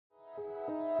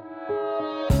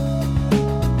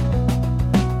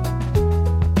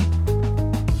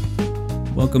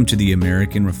Welcome to the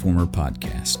American Reformer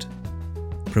Podcast,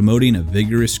 promoting a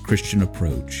vigorous Christian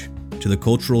approach to the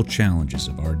cultural challenges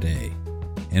of our day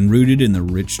and rooted in the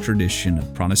rich tradition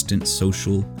of Protestant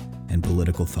social and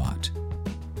political thought.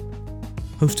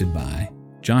 Hosted by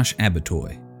Josh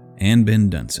Abatoy and Ben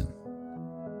Dunson.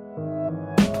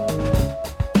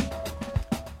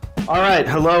 All right,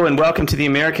 hello and welcome to the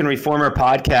American Reformer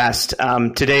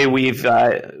Podcast. Today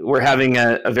we're having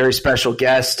a very special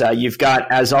guest. You've got,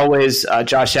 as always,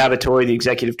 Josh Abatoy, the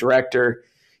executive director.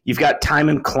 You've got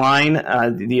Timon Klein,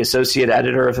 the associate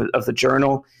editor of the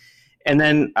journal. And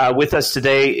then with us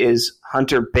today is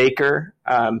Hunter Baker,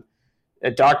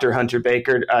 Dr. Hunter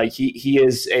Baker. He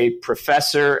is a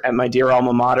professor at my dear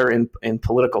alma mater in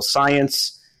political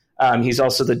science. He's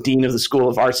also the dean of the School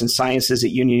of Arts and Sciences at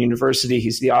Union University.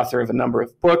 He's the author of a number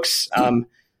of books.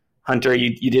 Hunter,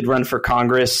 you did run for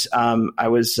Congress. I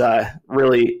was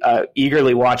really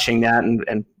eagerly watching that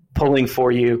and pulling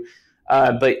for you.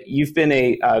 But you've been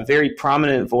a very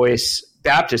prominent voice,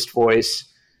 Baptist voice,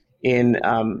 in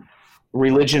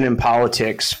religion and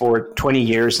politics for 20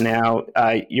 years now.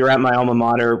 You're at my alma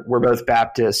mater. We're both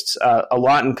Baptists. A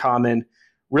lot in common.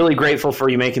 Really grateful for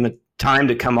you making the time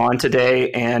to come on today.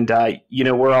 And,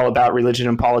 we're all about religion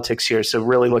and politics here. So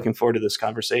really looking forward to this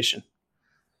conversation.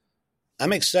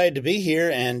 I'm excited to be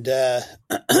here. And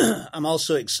I'm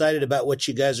also excited about what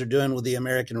you guys are doing with the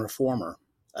American Reformer.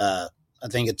 I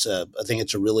think it's a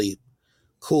really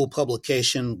cool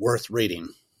publication worth reading.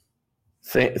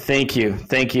 Thank you.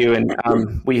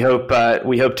 And we hope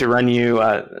to run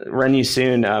you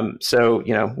soon. So,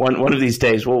 one of these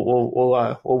days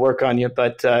we'll work on you.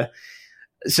 But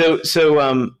So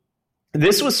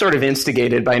this was sort of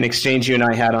instigated by an exchange you and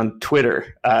I had on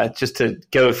Twitter, just to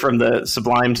go from the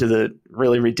sublime to the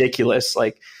really ridiculous.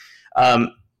 I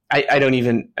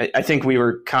think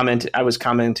I was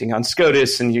commenting on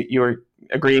SCOTUS and you were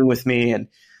agreeing with me. And,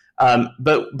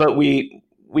 but we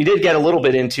did get a little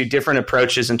bit into different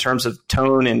approaches in terms of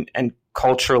tone and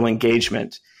cultural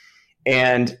engagement.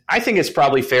 And I think it's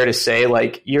probably fair to say,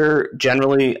 you're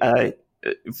generally,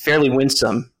 fairly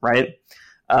winsome, right?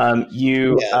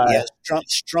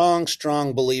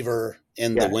 Strong believer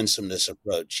in the winsomeness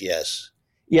approach. Yes.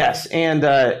 And,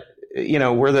 I'm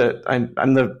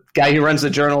the guy who runs the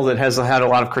journal that has had a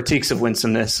lot of critiques of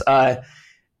winsomeness.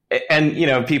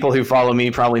 And people who follow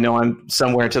me probably know I'm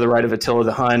somewhere to the right of Attila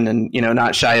the Hun and,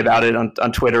 not shy about it on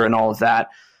Twitter and all of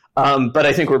that. But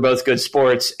I think we're both good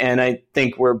sports and I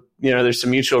think there's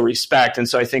some mutual respect. And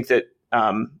so I think that,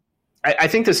 I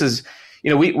think this is,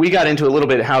 we got into a little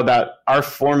bit how about our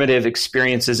formative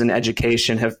experiences in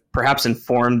education have perhaps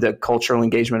informed the cultural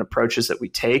engagement approaches that we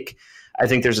take. I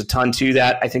think there's a ton to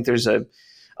that. I think there's a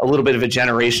little bit of a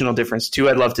generational difference too.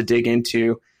 I'd love to dig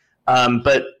into.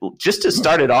 But just to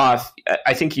start it off,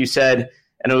 I think you said,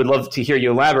 and I would love to hear you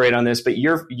elaborate on this, but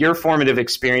your formative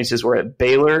experiences were at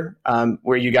Baylor,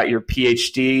 where you got your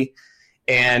PhD,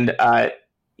 and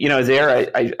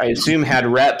there I assume had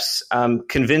reps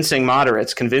convincing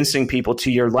moderates, convincing people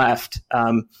to your left.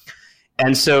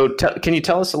 And so can you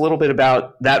tell us a little bit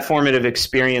about that formative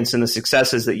experience and the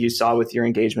successes that you saw with your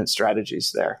engagement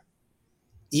strategies there?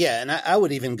 Yeah, and I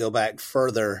would even go back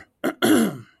further.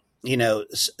 So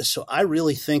I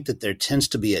really think that there tends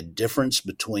to be a difference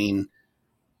between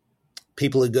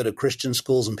people who go to Christian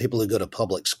schools and people who go to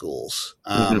public schools.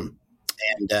 And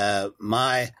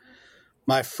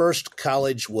my first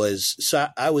college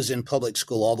I was in public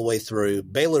school all the way through.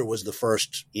 Baylor was the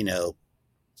first,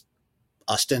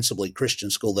 ostensibly Christian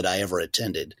school that I ever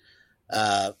attended.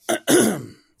 I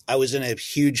was in a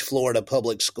huge Florida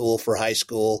public school for high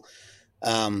school.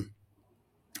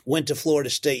 Went to Florida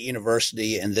State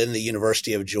University and then the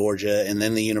University of Georgia and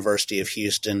then the University of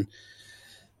Houston.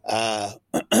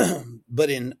 But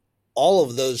in all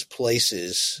of those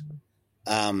places,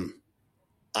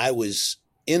 I was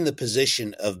in the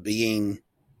position of being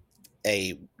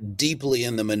a deeply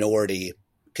in the minority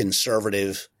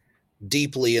conservative,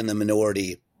 deeply in the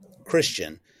minority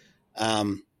Christian.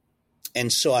 And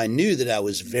so I knew that I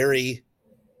was very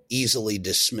easily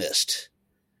dismissed.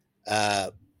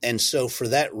 And so for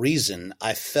that reason,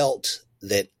 I felt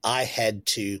that I had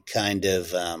to kind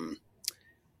of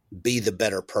be the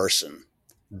better person,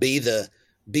 be the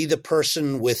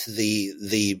person with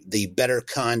the better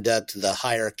conduct, the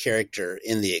higher character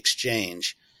in the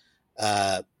exchange,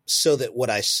 so that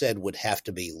what I said would have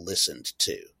to be listened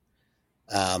to.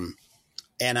 And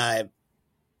I,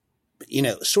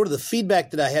 sort of the feedback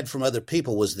that I had from other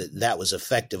people was that was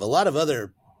effective. A lot of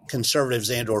other conservatives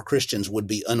and or Christians would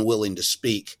be unwilling to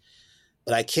speak,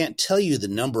 but I can't tell you the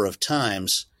number of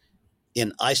times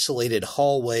in isolated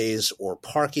hallways or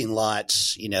parking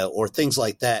lots, or things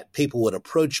like that, people would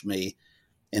approach me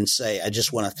and say, I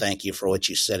just want to thank you for what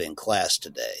you said in class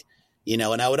today.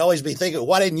 And I would always be thinking,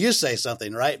 why didn't you say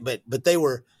something? Right. But they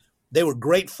were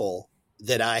grateful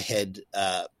that I had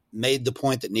made the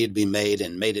point that needed to be made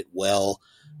and made it well,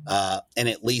 and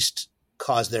at least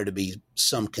caused there to be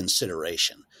some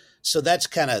consideration. So that's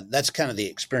kind of the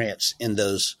experience in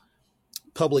those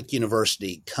public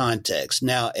university contexts.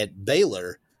 Now at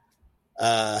Baylor,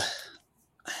 I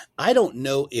don't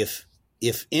know if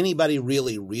anybody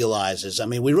really realizes. I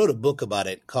mean, we wrote a book about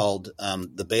it called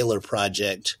The Baylor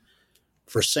Project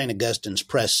for St. Augustine's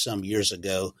Press some years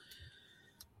ago.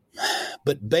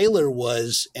 But Baylor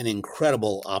was an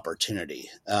incredible opportunity.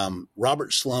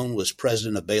 Robert Sloan was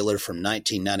president of Baylor from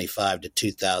 1995 to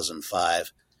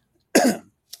 2005.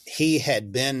 He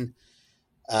had been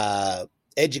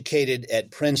educated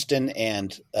at Princeton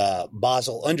and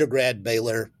Basel, undergrad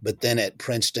Baylor, but then at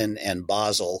Princeton and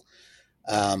Basel.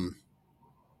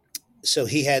 So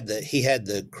he had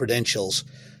the credentials.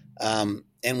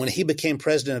 And when he became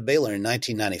president of Baylor in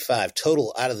 1995,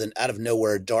 total out of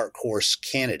nowhere dark horse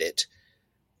candidate,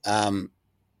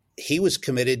 he was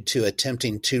committed to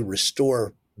attempting to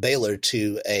restore Baylor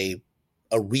to a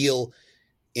real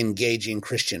engaging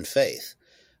Christian faith.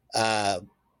 And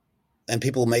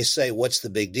people may say, what's the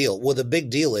big deal? Well, the big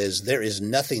deal is there is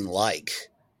nothing like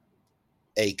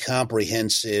a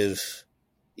comprehensive,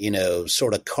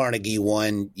 sort of Carnegie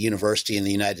One university in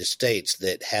the United States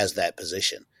that has that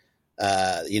position.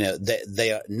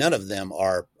 They are, none of them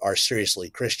are seriously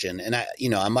Christian. And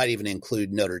I might even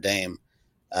include Notre Dame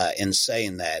in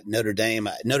saying that. Notre Dame,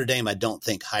 I don't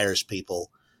think hires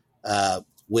people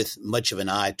with much of an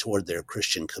eye toward their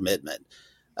Christian commitment.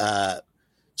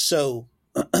 So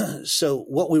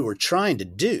what we were trying to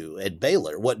do at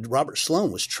Baylor, what Robert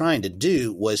Sloan was trying to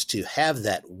do was to have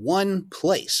that one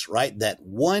place, right? That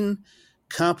one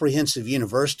comprehensive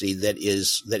university that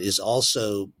is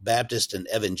also Baptist and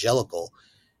evangelical.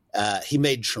 He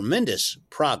made tremendous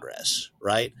progress,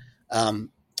 right?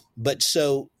 But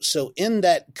so in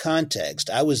that context,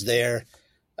 I was there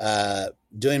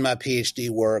doing my PhD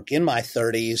work in my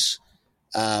 30s,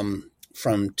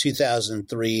 from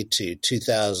 2003 to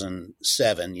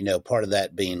 2007, part of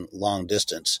that being long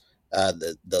distance,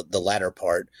 the latter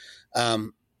part.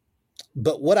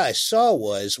 But what I saw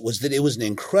was that it was an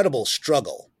incredible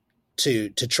struggle to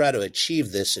try to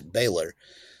achieve this at Baylor.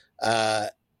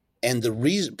 And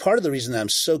part of the reason I'm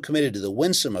so committed to the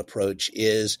winsome approach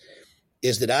is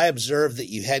that I observed that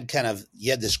you had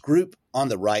this group on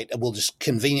the right, and we'll just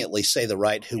conveniently say the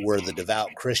right, who were the devout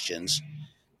Christians.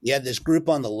 You had this group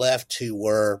on the left who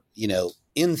were,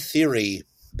 in theory,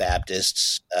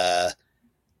 Baptists,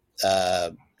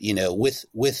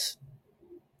 with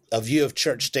a view of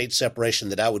church-state separation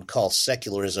that I would call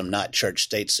secularism, not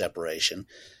church-state separation.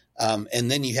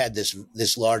 And then you had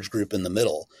this large group in the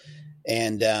middle.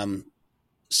 And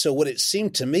so what it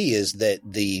seemed to me is that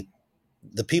the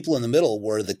people in the middle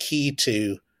were the key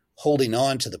to holding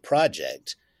on to the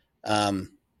project.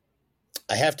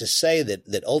 I have to say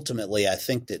that ultimately I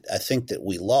think that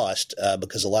we lost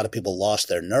because a lot of people lost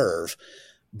their nerve,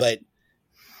 but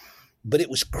it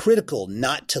was critical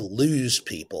not to lose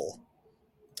people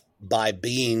by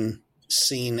being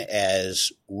seen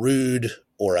as rude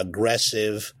or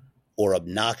aggressive or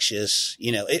obnoxious.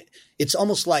 It's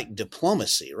almost like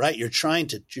diplomacy, right? You're trying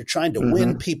to mm-hmm.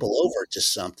 win people over to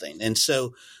something. And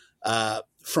so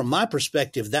from my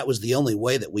perspective, that was the only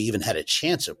way that we even had a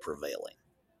chance of prevailing.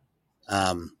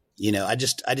 I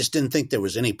just didn't think there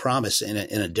was any promise in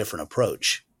a different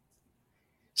approach.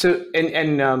 So,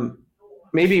 and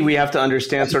maybe we have to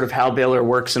understand sort of how Baylor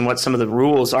works and what some of the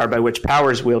rules are by which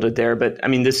power is wielded there. But I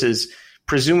mean, this is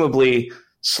presumably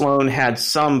Sloan had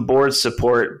some board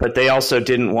support, but they also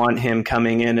didn't want him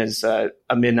coming in as a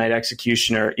midnight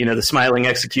executioner, the smiling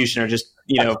executioner, just,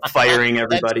 firing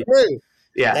everybody. That's true.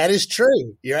 Yeah, that is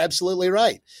true. You're absolutely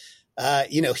right.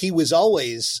 He was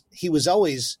always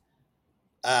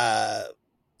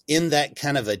in that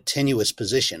kind of a tenuous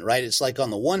position, right? It's like,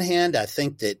 on the one hand, I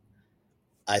think that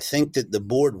the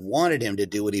board wanted him to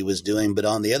do what he was doing, but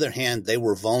on the other hand, they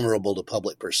were vulnerable to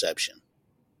public perception.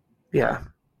 Yeah.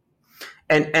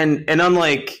 And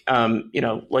unlike,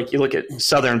 like you look at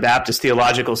Southern Baptist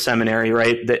Theological Seminary,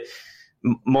 right, that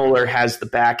Mohler has the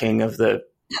backing of the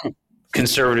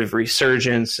conservative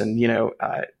resurgence and,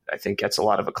 I think gets a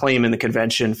lot of acclaim in the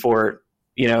convention for,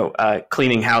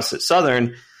 cleaning house at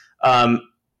Southern.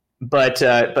 But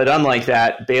unlike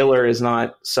that, Baylor is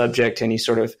not subject to any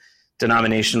sort of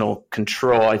denominational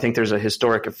control. I think there's a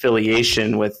historic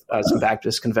affiliation with some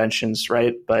Baptist conventions,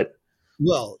 right? But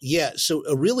Well, yeah. So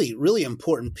a really, really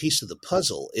important piece of the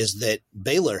puzzle is that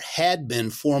Baylor had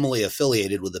been formally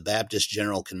affiliated with the Baptist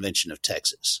General Convention of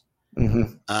Texas.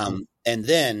 Mm-hmm. And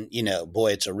then,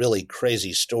 boy, it's a really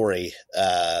crazy story.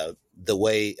 The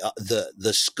way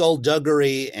the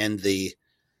skullduggery and the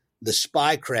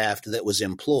spycraft that was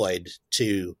employed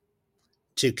to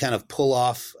kind of pull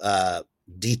off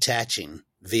detaching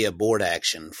via board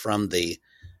action from the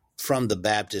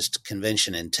Baptist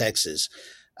Convention in Texas.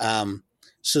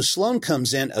 So Sloan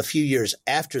comes in a few years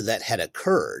after that had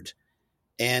occurred.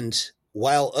 And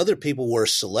while other people were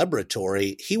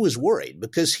celebratory, he was worried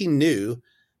because he knew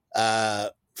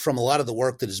from a lot of the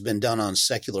work that has been done on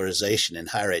secularization in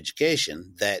higher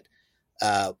education that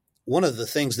one of the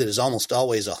things that is almost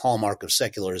always a hallmark of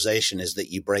secularization is that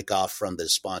you break off from the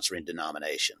sponsoring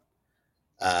denomination.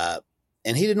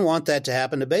 And he didn't want that to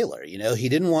happen to Baylor. He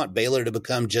didn't want Baylor to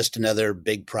become just another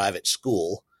big private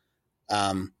school.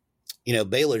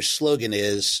 Baylor's slogan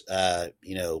is,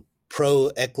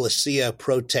 pro ecclesia,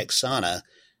 pro Texana.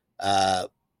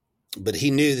 But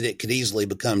he knew that it could easily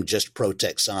become just pro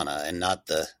Texana and not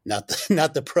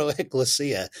the pro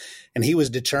ecclesia. And he was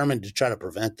determined to try to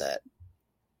prevent that.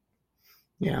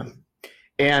 Yeah.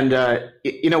 And,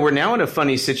 we're now in a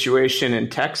funny situation in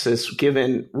Texas,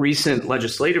 given recent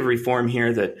legislative reform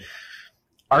here, that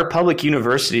our public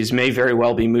universities may very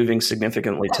well be moving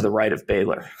significantly to the right of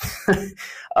Baylor.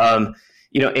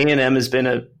 A&M has been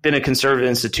a conservative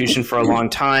institution for a long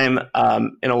time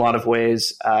in a lot of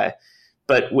ways.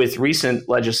 But with recent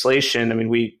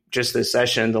legislation, just this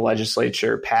session, the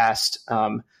legislature passed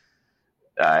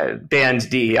banned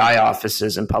DEI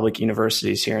offices in public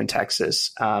universities here in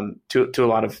Texas to a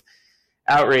lot of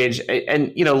outrage.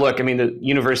 And, the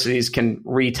universities can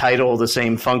retitle the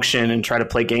same function and try to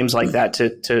play games like that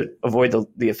to avoid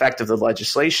the effect of the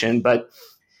legislation. But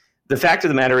the fact of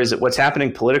the matter is that what's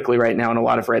happening politically right now in a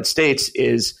lot of red states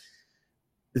is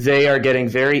they are getting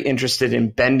very interested in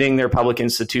bending their public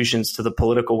institutions to the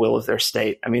political will of their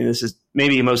state. This is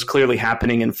maybe most clearly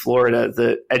happening in Florida.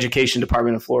 The education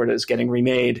department of Florida is getting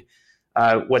remade.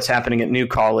 What's happening at New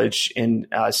College in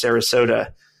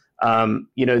Sarasota,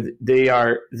 they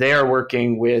are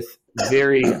working with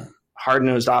very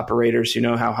hard-nosed operators who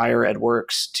know how higher ed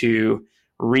works to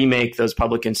remake those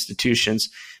public institutions.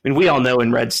 We all know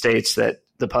in red states that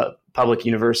the public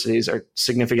universities are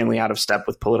significantly out of step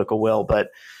with political will, but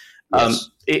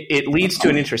it leads to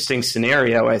an interesting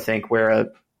scenario, I think, where a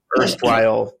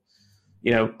erstwhile,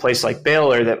 place like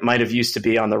Baylor that might have used to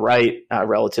be on the right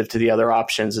relative to the other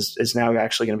options is now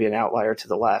actually going to be an outlier to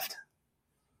the left.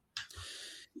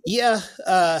 Yeah.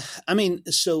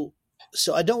 So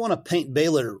I don't want to paint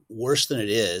Baylor worse than it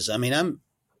is.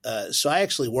 So I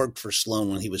actually worked for Sloan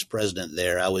when he was president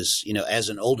there. I was, as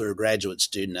an older graduate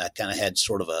student, I kind of had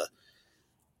sort of a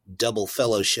double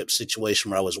fellowship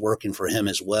situation where I was working for him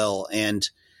as well. And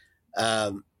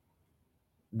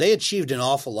they achieved an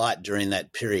awful lot during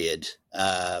that period.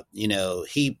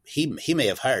 He may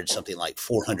have hired something like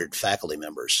 400 faculty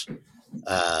members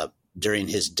during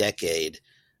his decade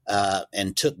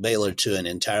and took Baylor to an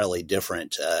entirely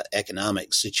different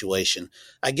economic situation.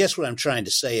 I guess what I'm trying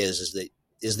to say is that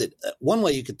one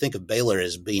way you could think of Baylor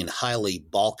as being highly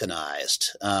balkanized.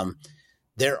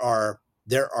 There are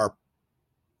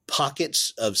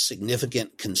pockets of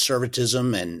significant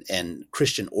conservatism and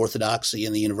Christian orthodoxy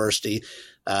in the university,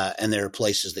 and there are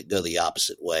places that go the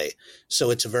opposite way.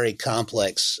 So it's a very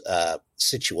complex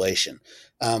situation.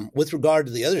 With regard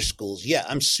to the other schools,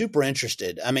 I'm super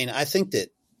interested. I think that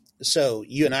 – so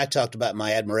you and I talked about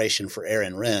my admiration for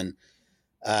Aaron Wrenn.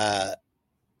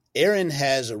 Aaron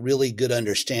has a really good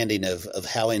understanding of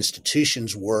how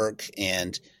institutions work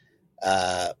and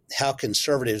how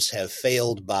conservatives have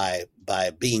failed by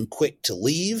being quick to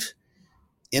leave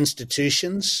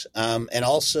institutions and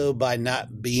also by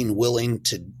not being willing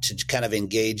to kind of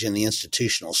engage in the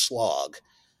institutional slog.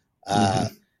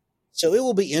 So it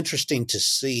will be interesting to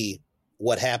see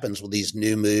what happens with these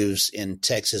new moves in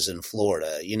Texas and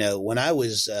Florida. When I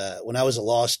was a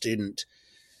law student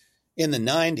in the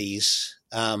 90s,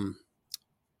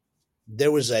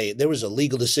 there was a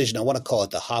legal decision. I want to call it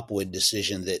the Hopwood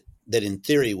decision that in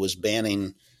theory was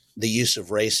banning the use of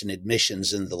race in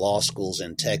admissions in the law schools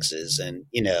in Texas. And,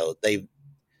 they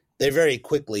very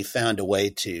quickly found a way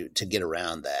to get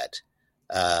around that.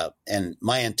 And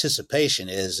my anticipation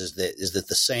is that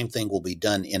the same thing will be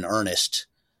done in earnest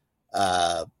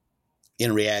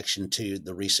in reaction to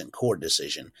the recent court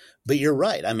decision. But you're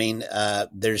right.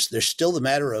 There's still the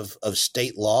matter of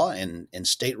state law and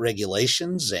state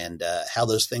regulations and how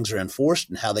those things are enforced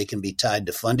and how they can be tied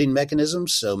to funding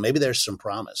mechanisms. So maybe there's some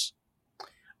promise.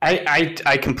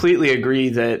 I completely agree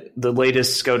that the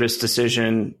latest SCOTUS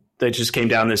decision that just came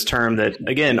down this term that,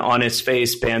 again, on its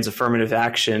face bans affirmative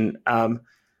action.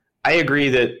 I agree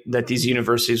that these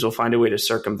universities will find a way to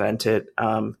circumvent it.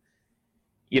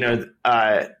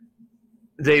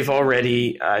 They've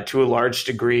already, to a large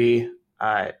degree,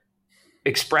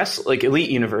 expressed, like elite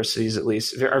universities at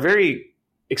least, are very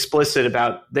explicit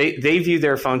about they view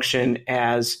their function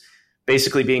as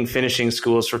basically being finishing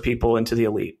schools for people into the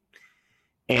elite.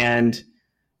 And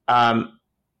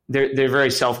they're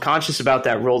very self-conscious about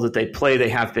that role that they play. They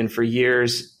have been for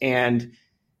years. And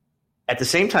at the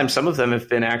same time, some of them have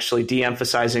been actually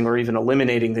de-emphasizing or even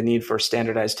eliminating the need for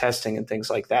standardized testing and things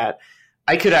like that.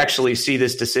 I could actually see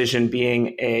this decision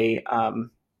being an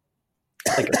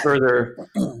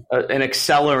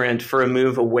accelerant for a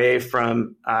move away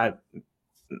from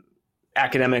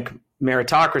academic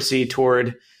meritocracy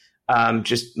toward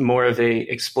just more of a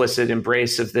explicit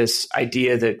embrace of this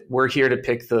idea that we're here to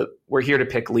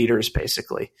pick leaders,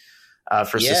 basically,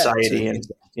 for society.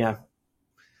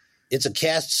 It's a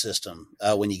caste system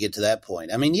when you get to that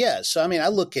point. I mean, yeah. So, I mean, I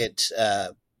look at,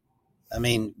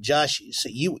 Josh, so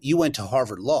you went to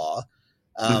Harvard Law.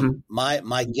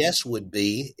 My guess would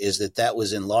be is that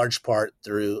was in large part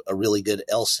through a really good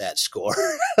LSAT score,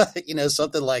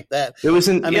 something like that. It was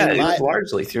it was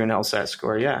largely through an LSAT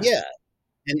score. Yeah. Yeah.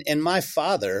 And my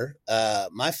father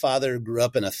grew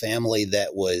up in a family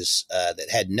that was, that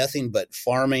had nothing but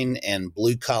farming and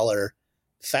blue collar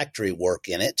factory work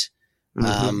in it.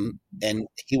 And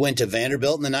he went to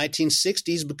Vanderbilt in the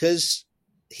 1960s because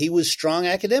he was strong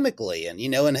academically and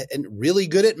really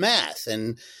good at math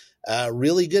and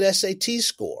really good SAT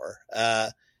score,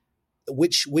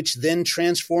 which then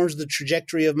transforms the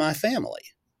trajectory of my family.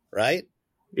 Right.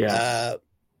 Yeah.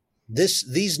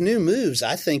 These new moves,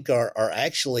 I think, are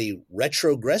actually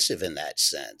retrogressive in that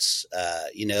sense.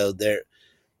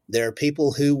 There are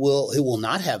people who will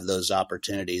not have those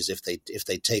opportunities if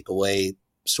they take away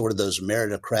sort of those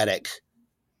meritocratic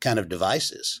kind of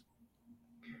devices.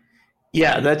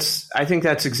 Yeah, I think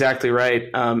that's exactly right.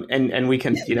 And we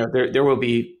can, there will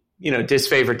be,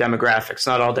 disfavored demographics,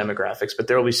 not all demographics, but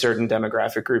there will be certain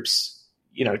demographic groups,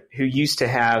 who used to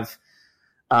have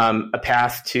a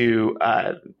path to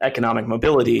economic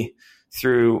mobility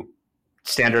through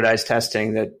standardized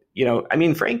testing that,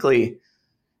 frankly,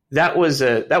 that was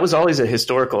always a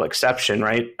historical exception,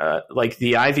 right? Like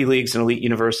the Ivy Leagues and elite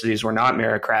universities were not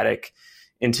meritocratic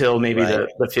until maybe the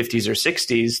 50s or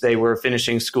 60s. They were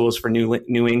finishing schools for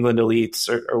New England elites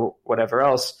or whatever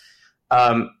else.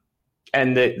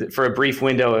 And for a brief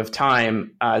window of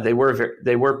time, they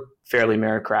were fairly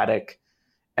meritocratic.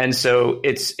 And so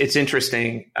it's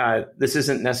interesting. This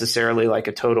isn't necessarily like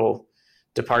a total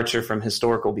departure from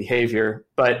historical behavior,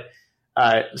 but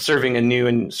serving a new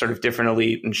and sort of different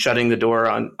elite and shutting the door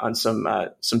on some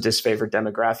disfavored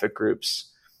demographic groups.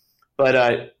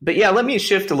 But yeah, let me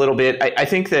shift a little bit. I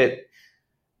think that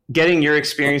getting your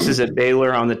experiences at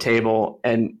Baylor on the table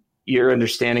and your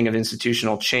understanding of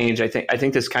institutional change, I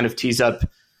think this kind of tees up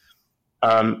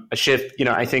a shift.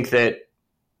 I think that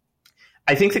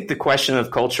the question of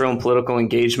cultural and political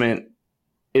engagement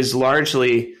is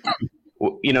largely,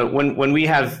 when we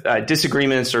have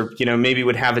disagreements or, maybe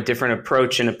would have a different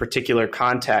approach in a particular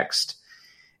context,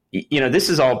 this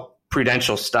is all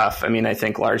prudential stuff. I mean, I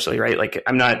think largely, right? Like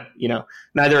I'm not,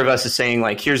 neither of us is saying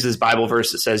like, here's this Bible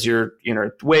verse that says you're,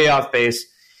 way off base.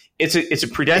 It's a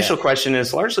prudential question. And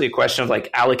it's largely a question of like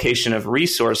allocation of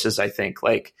resources. I think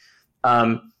like,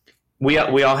 we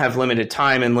all have limited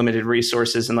time and limited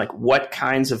resources, and like what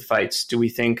kinds of fights do we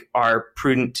think are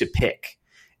prudent to pick?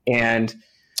 And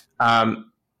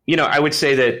I would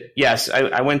say that yes,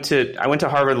 I went to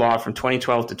Harvard Law from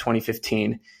 2012 to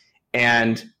 2015,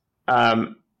 and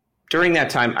during that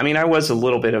time, I mean, I was a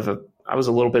little bit of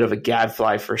a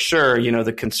gadfly for sure.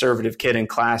 The conservative kid in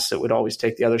class that would always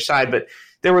take the other side, but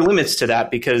there were limits to that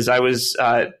because I was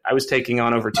taking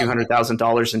on over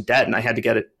 $200,000 in debt, and I had to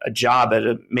get a job at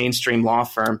a mainstream law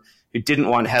firm who didn't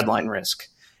want headline risk,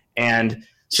 and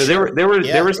so there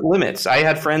were limits. I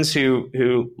had friends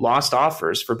who lost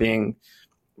offers for being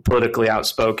politically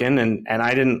outspoken, and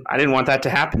I didn't want that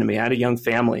to happen to me. I had a young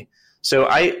family, so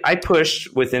I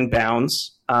pushed within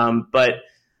bounds, but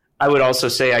I would also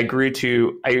say I grew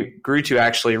to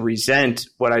actually resent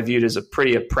what I viewed as a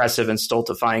pretty oppressive and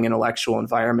stultifying intellectual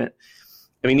environment.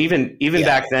 I mean, even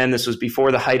back then, this was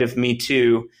before the height of Me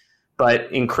Too,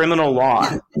 but in criminal law,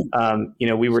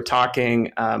 we were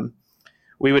talking.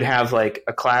 We would have like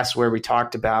a class where we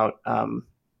talked about.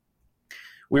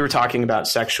 We were talking about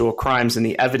sexual crimes and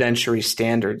the evidentiary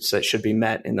standards that should be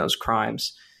met in those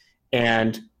crimes,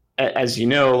 and as you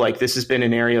know, like this has been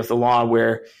an area of the law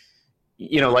where,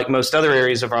 like most other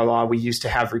areas of our law, we used to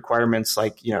have requirements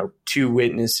like, 2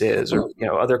 witnesses or,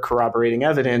 other corroborating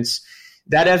evidence.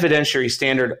 That evidentiary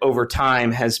standard over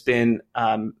time has been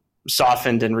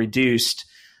softened and reduced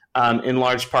in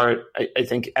large part, I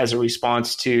think, as a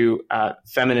response to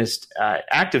feminist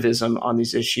activism on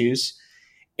these issues.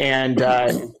 And,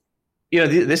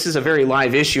 this is a very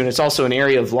live issue. And it's also an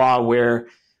area of law where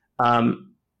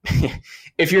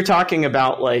if you're talking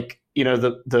about like,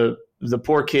 the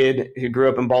poor kid who grew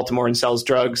up in Baltimore and sells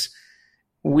drugs,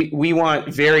 we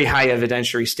want very high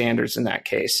evidentiary standards in that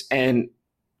case. And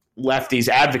lefties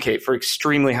advocate for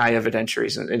extremely high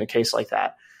evidentiaries in a case like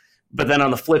that. But then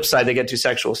on the flip side, they get to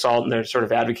sexual assault and they're sort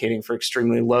of advocating for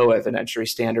extremely low evidentiary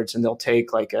standards. And they'll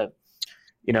take like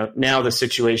now the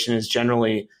situation is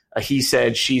generally a he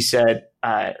said, she said,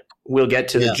 we'll get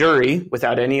to the jury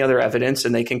without any other evidence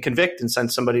and they can convict and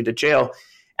send somebody to jail.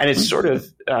 And it's sort of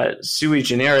sui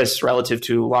generis relative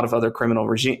to a lot of other criminal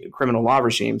law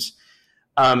regimes.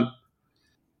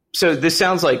 So this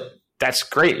sounds like that's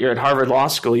great. You're at Harvard Law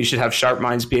School. You should have sharp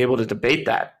minds be able to debate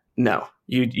that. No,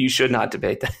 you should not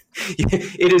debate that.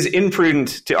 It is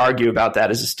imprudent to argue about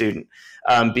that as a student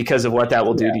because of what that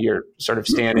will do to your sort of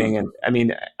standing. And I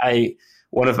mean,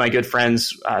 one of my good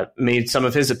friends made some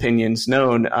of his opinions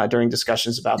known during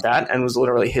discussions about that and was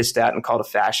literally hissed at and called a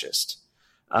fascist.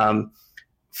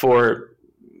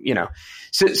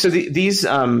 These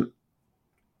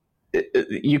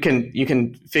you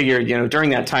can figure, during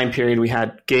that time period we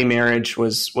had gay marriage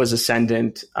was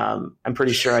ascendant. I'm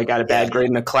pretty sure I got a bad grade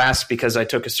in a class because I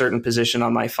took a certain position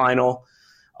on my final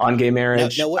on gay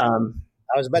marriage. I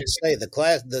was about to say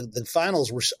the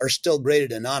finals are still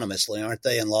graded anonymously, aren't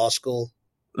they, in law school?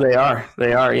 They are.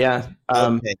 Yeah.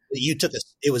 Okay. You took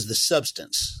it was the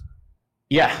substance.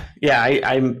 Yeah.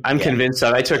 I'm convinced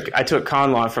that I took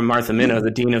con law from Martha Minow,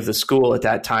 the dean of the school at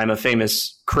that time, a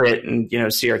famous crit and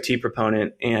CRT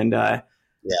proponent, and I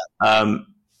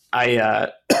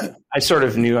sort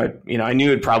of knew I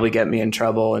knew it'd probably get me in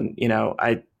trouble, and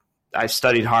I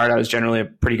studied hard. I was generally a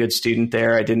pretty good student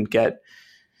there. I didn't get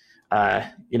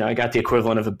I got the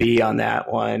equivalent of a B on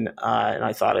that one, and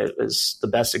I thought it was the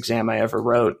best exam I ever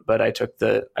wrote. But I took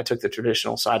the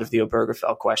traditional side of the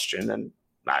Obergefell question, and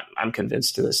I'm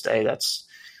convinced to this day that's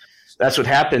what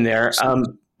happened there.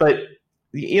 But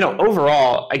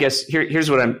overall, I guess here's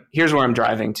where I'm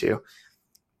driving to.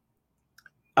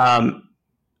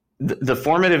 The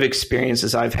formative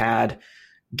experiences I've had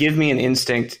give me an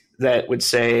instinct that would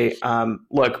say,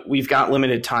 look, we've got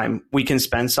limited time. We can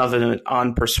spend some of it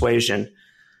on persuasion.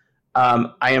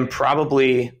 I am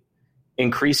probably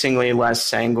increasingly less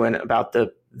sanguine about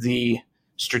the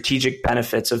strategic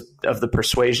benefits of the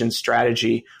persuasion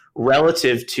strategy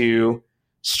relative to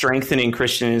strengthening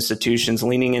Christian institutions,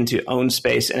 leaning into own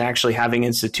space, and actually having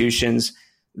institutions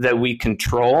that we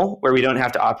control where we don't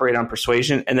have to operate on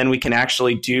persuasion. And then we can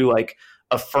actually do like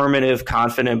affirmative,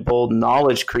 confident, bold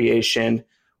knowledge creation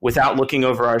without looking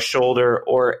over our shoulder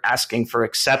or asking for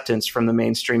acceptance from the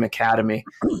mainstream academy.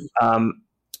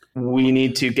 We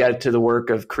need to get to the work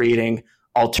of creating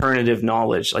alternative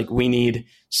knowledge. Like we need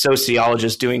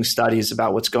sociologists doing studies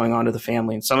about what's going on to the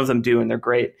family, and some of them do, and they're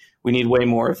great. We need way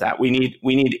more of that. We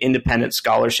need independent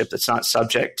scholarship that's not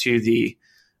subject to the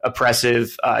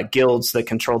oppressive guilds that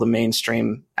control the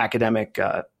mainstream academic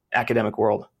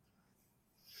world.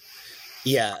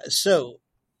 Yeah. So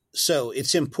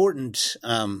it's important.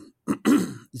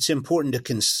 It's important to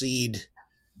concede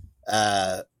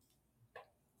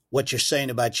what you're saying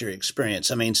about your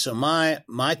experience. I mean, so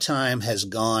my time has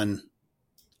gone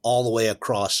all the way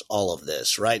across all of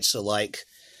this, right? So like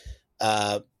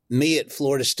me at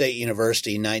Florida State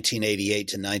University, 1988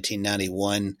 to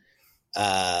 1991,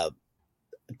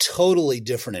 totally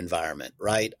different environment,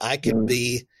 right? I could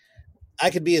be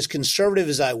as conservative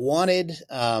as I wanted,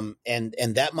 and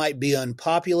that might be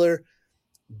unpopular,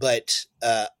 but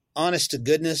honest to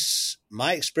goodness,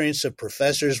 my experience of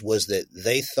professors was that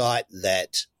they thought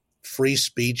that free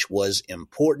speech was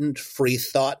important, free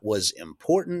thought was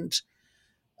important.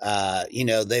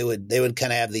 They would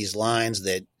kind of have these lines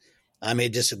that I may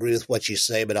disagree with what you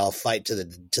say, but I'll fight to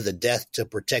the death to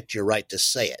protect your right to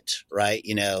say it, right?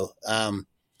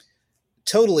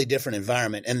 Totally different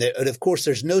environment. And of course,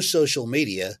 there's no social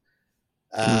media.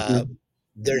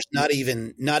 There's not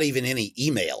even any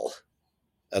email.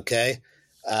 Okay.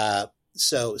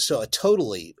 So a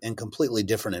totally and completely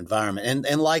different environment.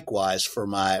 And likewise for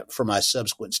my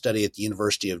subsequent study at the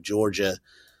University of Georgia,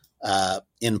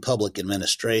 in public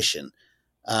administration.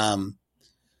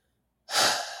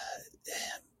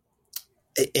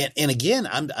 And again,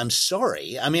 I'm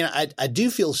sorry. I mean, I do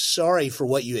feel sorry for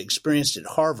what you experienced at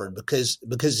Harvard because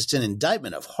it's an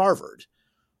indictment of Harvard.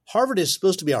 Harvard is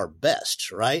supposed to be our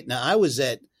best, right? Now, I was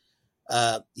at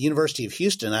University of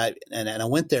Houston, and I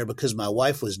went there because my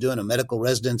wife was doing a medical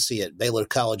residency at Baylor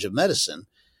College of Medicine.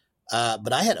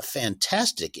 But I had a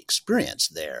fantastic experience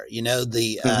there. You know,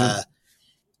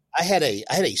 I had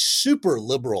a super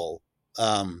liberal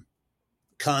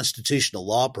constitutional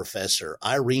law professor,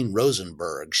 Irene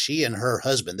Rosenberg. She and her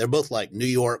husband, they're both like New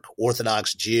York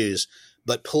Orthodox Jews,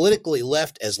 but politically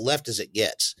left as it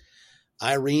gets.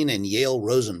 Irene and Yale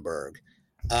Rosenberg.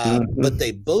 But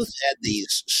they both had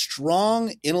these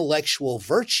strong intellectual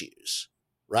virtues,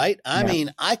 right? I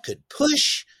mean, I could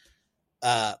push,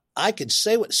 I could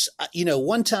say what,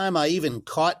 one time I even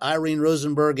caught Irene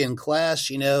Rosenberg in class,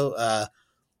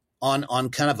 on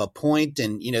kind of a point,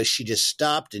 and, she just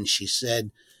stopped and she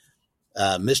said,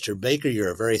 Mr. Baker,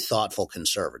 you're a very thoughtful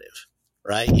conservative,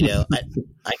 right?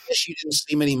 I guess you didn't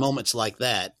see many moments like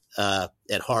that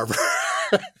at Harvard.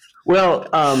 Well,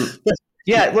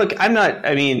 yeah, look, I'm not,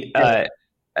 I mean, I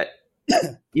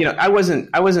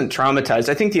wasn't traumatized.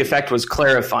 I think the effect was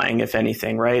clarifying, if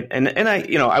anything. Right. And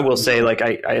I will say, like,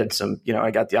 I had some, I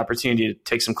got the opportunity to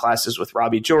take some classes with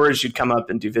Robbie George. You'd come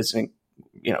up and do visiting,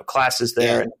 classes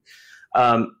there. Yeah.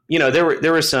 And,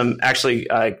 there were some, actually,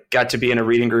 got to be in a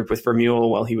reading group with Vermeulen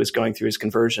while he was going through his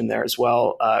conversion there as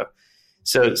well.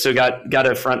 So got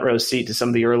a front row seat to some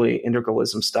of the early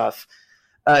integralism stuff.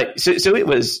 So it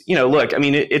was, look, I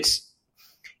mean, it's,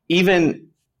 even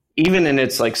in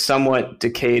its like somewhat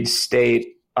decayed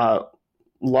state,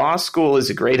 law school is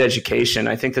a great education.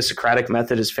 I think the Socratic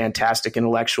method is fantastic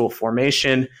intellectual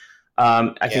formation.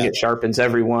 I think it sharpens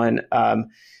everyone.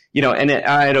 And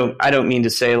I don't mean to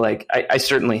say, like, I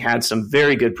certainly had some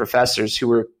very good professors who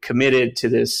were committed to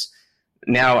this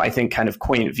now, I think, kind of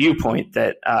quaint viewpoint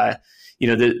that,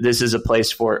 this is a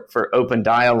place for open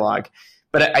dialogue.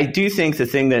 But I do think the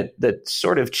thing that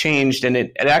sort of changed, and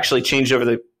it actually changed over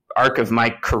the arc of my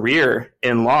career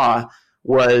in law,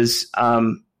 was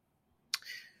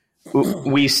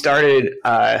we started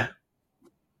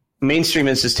mainstream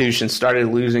institutions started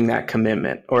losing that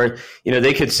commitment. Or,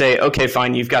 they could say, okay,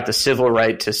 fine, you've got the civil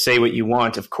right to say what you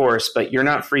want, of course, but you're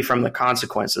not free from the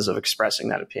consequences of expressing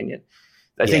that opinion.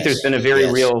 I think there's been a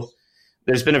very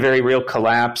real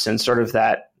collapse in sort of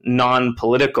that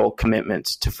non-political commitment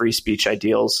to free speech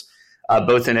ideals,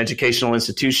 both in educational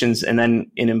institutions and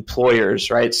then in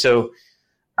employers, right? So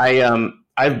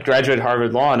I've graduated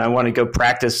Harvard Law, and I want to go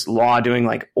practice law doing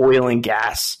like oil and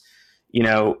gas,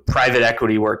 private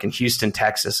equity work in Houston,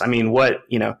 Texas. I mean,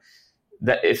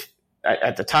 that if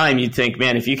at the time you'd think,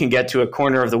 man, if you can get to a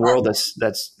corner of the world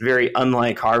that's very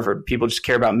unlike Harvard, people just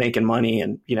care about making money,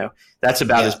 and that's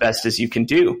about as best as you can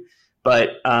do. But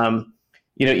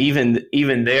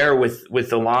even there with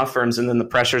the law firms and then the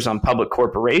pressures on public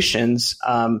corporations,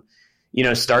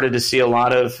 started to see a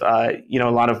lot of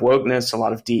wokeness, a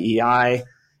lot of DEI,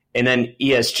 and then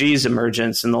ESG's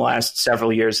emergence in the last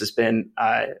several years has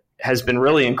been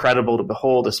really incredible to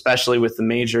behold, especially with the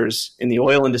majors in the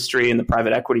oil industry and the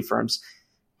private equity firms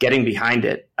getting behind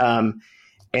it.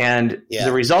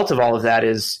 The result of all of that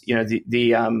is,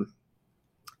 even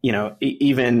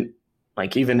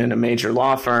in a major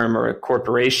law firm or a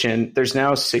corporation, there's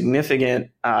now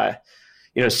significant,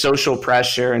 social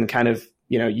pressure and kind of,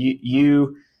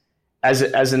 you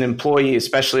as an employee,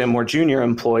 especially a more junior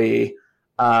employee,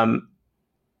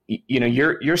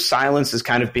 your silence is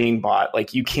kind of being bought.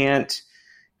 Like you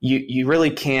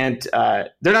really can't,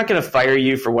 they're not going to fire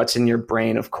you for what's in your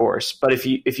brain, of course. But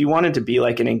if you wanted to be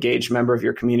like an engaged member of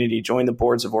your community, join the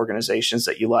boards of organizations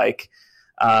that you like,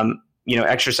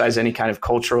 exercise any kind of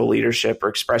cultural leadership or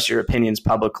express your opinions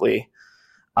publicly,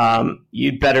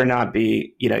 you'd better not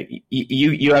be,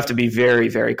 you have to be very,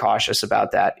 very cautious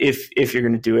about that if you're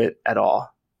going to do it at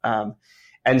all. And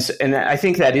I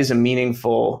think that is a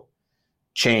meaningful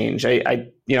change.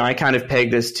 I kind of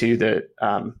peg this to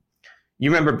you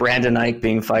remember Brandon Ike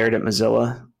being fired at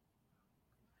Mozilla?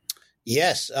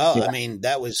 Yes. Oh, yeah. I mean,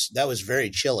 that was very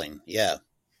chilling. Yeah.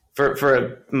 For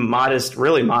a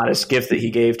really modest gift that he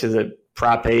gave to the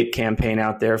Prop 8 campaign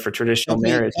out there for traditional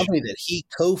marriage. Company that he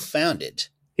co-founded.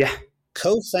 Yeah.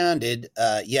 Co-founded,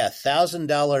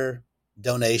 $1,000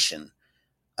 donation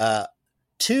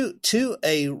to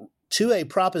a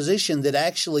proposition that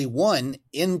actually won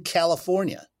in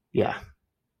California. Yeah.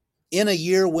 In a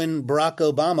year when Barack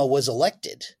Obama was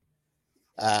elected.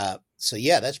 So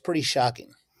yeah, that's pretty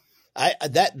shocking.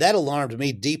 That alarmed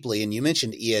me deeply. And you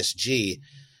mentioned ESG.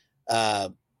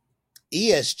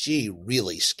 ESG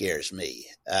really scares me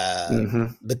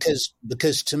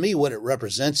because to me what it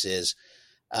represents is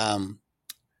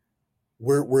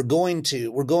we're going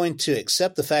to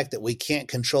accept the fact that we can't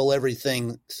control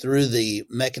everything through the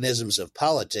mechanisms of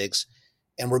politics,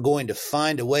 and we're going to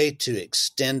find a way to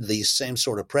extend these same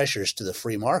sort of pressures to the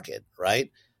free market,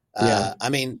 right? Yeah. I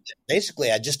mean,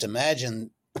 basically, I just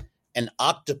imagine an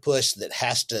octopus that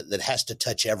has to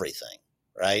touch everything,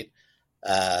 right?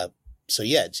 So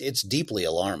yeah, it's deeply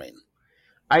alarming.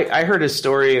 I heard a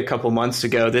story a couple months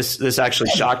ago. This actually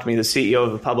shocked me. The CEO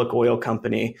of a public oil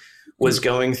company was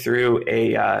going through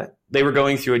a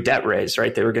debt raise,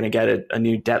 right? They were going to get a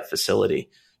new debt facility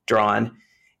drawn.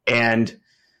 And,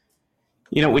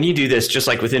 when you do this, just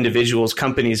like with individuals,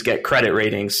 companies get credit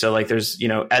ratings. So like there's,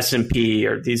 S&P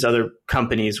or these other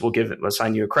companies will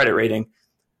assign you a credit rating.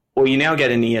 Well, you now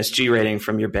get an ESG rating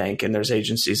from your bank, and there's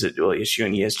agencies that will issue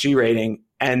an ESG rating,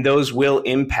 and those will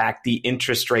impact the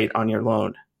interest rate on your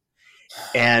loan.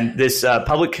 And this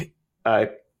public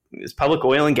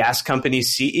oil and gas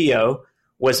company's CEO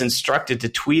was instructed to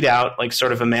tweet out like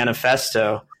sort of a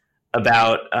manifesto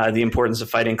about the importance of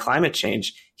fighting climate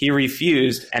change. He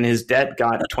refused, and his debt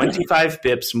got 25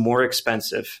 bips more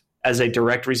expensive as a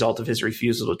direct result of his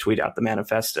refusal to tweet out the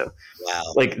manifesto.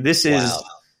 Wow! Like this is. Wow.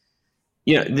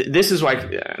 This is why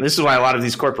a lot of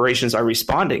these corporations are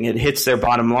responding. It hits their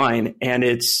bottom line, and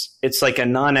it's like a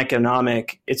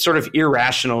non-economic. It's sort of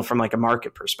irrational from like a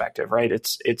market perspective, right? And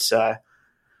it's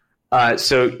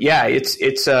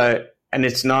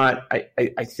not.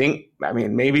 I think. I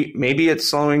mean, maybe it's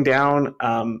slowing down,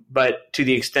 but to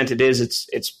the extent it is,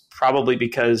 it's probably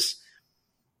because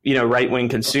right-wing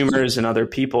consumers and other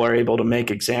people are able to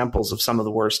make examples of some of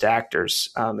the worst actors.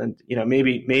 And,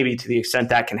 maybe to the extent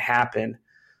that can happen,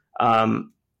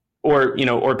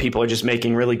 or people are just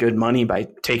making really good money by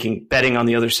betting on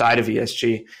the other side of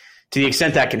ESG. To the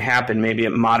extent that can happen, maybe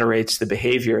it moderates the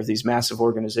behavior of these massive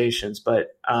organizations.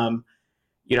 But,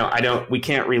 we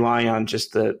can't rely on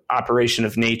just the operation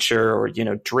of nature or,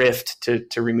 drift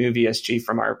to remove ESG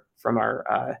from our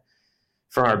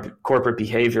corporate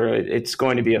behavior. It's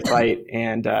going to be a fight,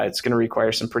 and it's going to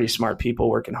require some pretty smart people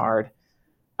working hard.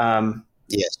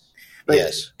 Yes. But,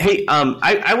 yes. Hey,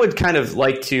 I would kind of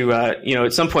like to,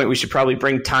 at some point we should probably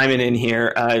bring Timon in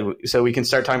here so we can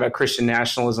start talking about Christian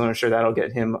nationalism. I'm sure that'll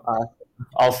get him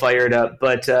all fired up.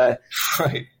 But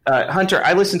right. Hunter,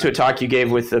 I listened to a talk you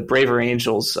gave with the Braver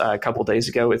Angels a couple days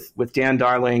ago with Dan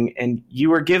Darling, and you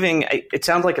were giving, it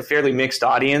sounds like a fairly mixed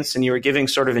audience, and you were giving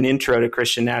sort of an intro to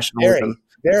Christian nationalism.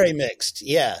 Very mixed.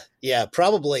 Yeah,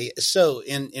 probably. So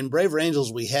in Braver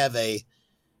Angels, we have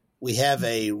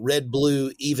a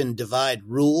red-blue even divide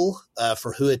rule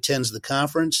for who attends the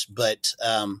conference, but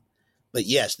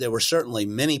yes, there were certainly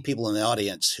many people in the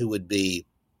audience who would be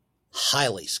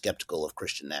highly skeptical of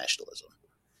Christian nationalism.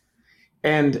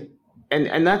 And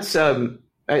that's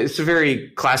it's a very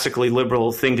classically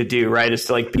liberal thing to do, right? It's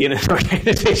to like be in an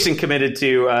organization committed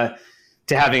to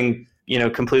having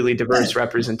completely diverse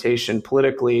representation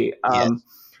politically. Yes.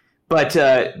 But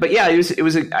yeah,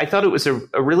 I thought it was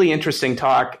a really interesting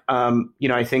talk.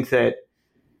 I think that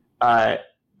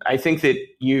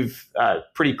you've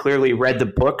pretty clearly read the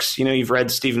books. You've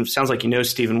read sounds like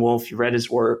Stephen Wolfe. You read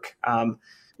his work.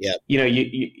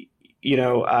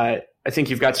 I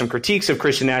think you've got some critiques of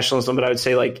Christian nationalism, but I would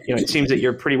say it seems that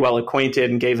you're pretty well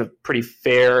acquainted and gave a pretty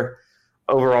fair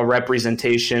overall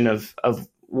representation of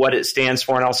what it stands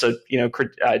for, and also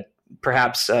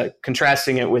perhaps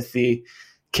contrasting it with the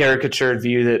caricatured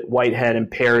view that Whitehead and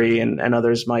Perry and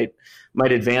others might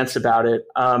advance about it.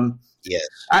 Yes,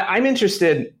 I'm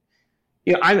interested.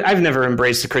 I've never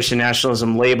embraced the Christian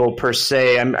nationalism label per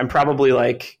se. I'm probably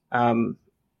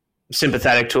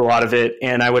sympathetic to a lot of it,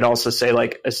 and I would also say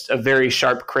a very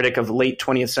sharp critic of late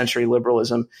 20th century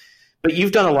liberalism. But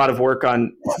you've done a lot of work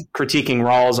on critiquing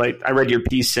Rawls. I read your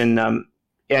piece in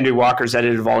Andrew Walker's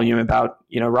edited volume about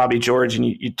Robbie George, and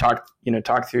you talked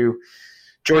through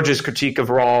George's critique of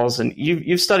Rawls, and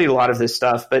you've studied a lot of this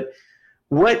stuff. But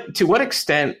to what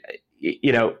extent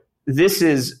this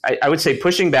is, I would say,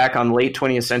 pushing back on late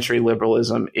 20th century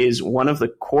liberalism is one of the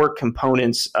core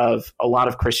components of a lot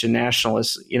of Christian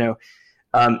nationalists.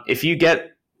 If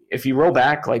you roll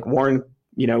back like Warren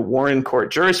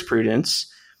Court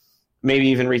jurisprudence, maybe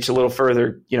even reach a little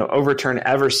further, overturn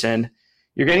Everson,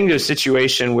 you're getting to a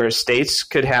situation where states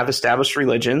could have established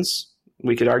religions.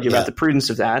 We could argue about the prudence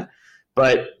of that,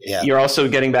 but you're also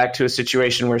getting back to a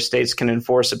situation where states can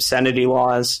enforce obscenity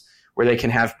laws, where they can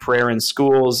have prayer in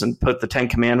schools and put the 10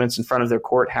 Commandments in front of their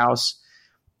courthouse.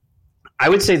 I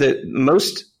would say that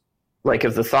most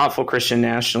of the thoughtful Christian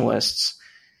nationalists,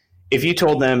 if you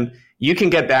told them you can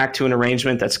get back to an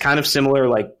arrangement that's kind of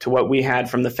similar to what we had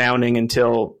from the founding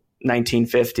until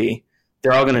 1950,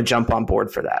 they're all going to jump on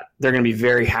board for that. They're going to be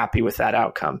very happy with that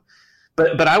outcome.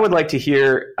 But I would like to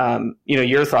hear,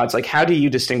 your thoughts. Like, how do you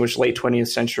distinguish late 20th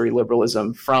century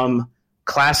liberalism from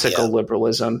classical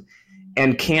liberalism?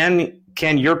 And can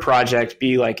your project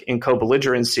be like in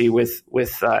co-belligerency with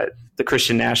the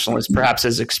Christian nationalists, perhaps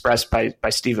as expressed by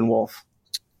Stephen Wolfe?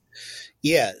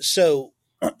 Yeah. So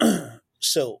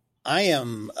I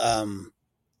am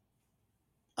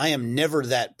never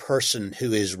that person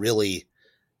who is really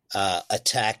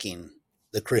attacking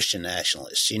the Christian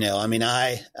nationalists.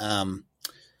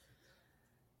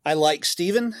 I like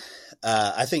Stephen.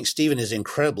 I think Stephen is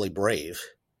incredibly brave.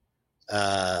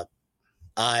 I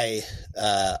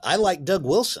like Doug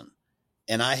Wilson,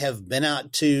 and I have been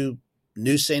out to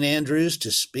New St. Andrews to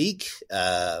speak.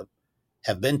 Have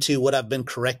been to what I've been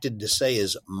corrected to say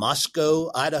is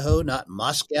Moscow, Idaho, not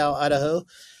Moscow, Idaho.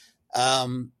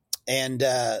 The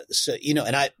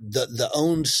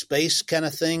owned space kind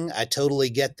of thing, I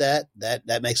totally get that.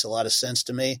 That makes a lot of sense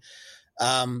to me.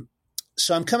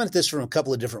 So I'm coming at this from a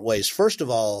couple of different ways. First of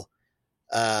all,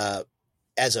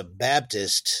 as a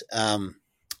Baptist,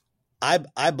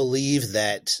 I believe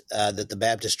that the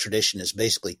Baptist tradition is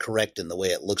basically correct in the way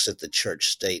it looks at the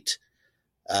church-state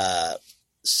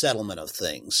settlement of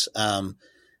things.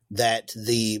 That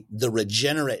the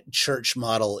regenerate church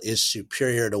model is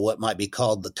superior to what might be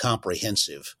called the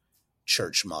comprehensive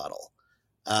church model.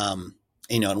 And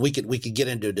we could get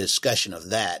into a discussion of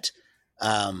that.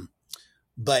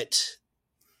 But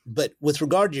with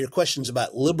regard to your questions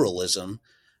about liberalism,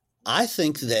 I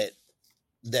think that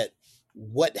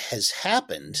what has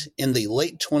happened in the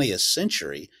late 20th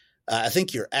century, I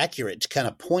think you're accurate to kind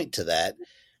of point to that,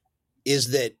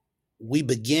 is that we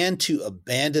began to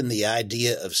abandon the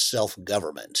idea of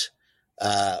self-government.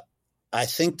 I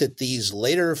think that these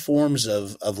later forms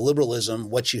of liberalism,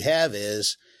 what you have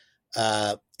is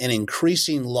an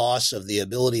increasing loss of the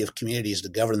ability of communities to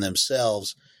govern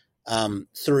themselves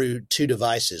through two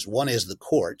devices. One is the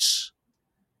courts.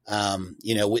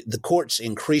 The courts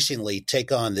increasingly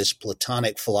take on this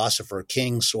Platonic philosopher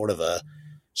king sort of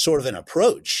an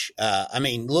approach.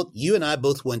 Look, you and I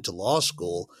both went to law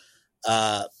school.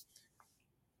 I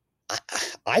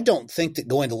don't think that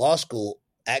going to law school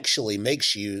actually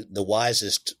makes you the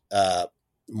wisest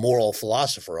moral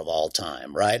philosopher of all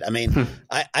time, right?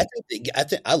 I think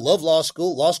I love law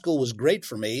school. Law school was great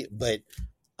for me, but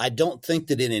I don't think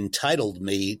that it entitled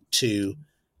me to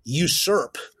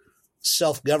usurp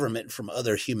self-government from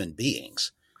other human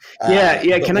beings.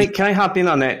 Can I hop in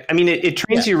on that? It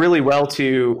trains you really well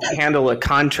to handle a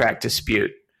contract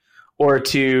dispute or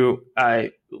to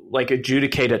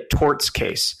adjudicate a torts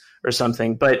case or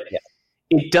something, but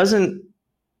it doesn't.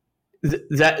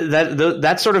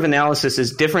 That sort of analysis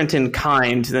is different in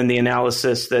kind than the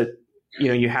analysis that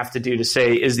you have to do to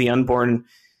say, is the unborn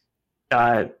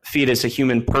fetus a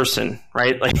human person,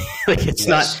 right? Like it's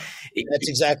not. That's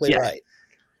exactly right.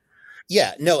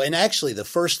 Yeah, no, and actually the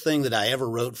first thing that I ever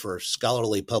wrote for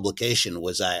scholarly publication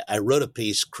was I wrote a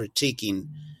piece critiquing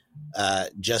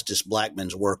Justice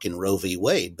Blackmun's work in Roe v.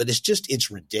 Wade, but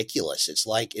it's ridiculous. It's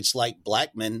like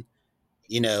Blackmun,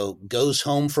 goes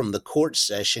home from the court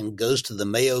session, goes to the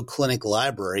Mayo Clinic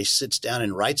library, sits down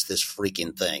and writes this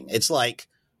freaking thing. It's like,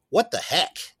 what the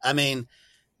heck?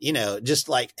 Just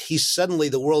like he's suddenly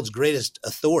the world's greatest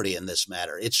authority in this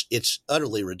matter. It's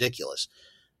utterly ridiculous.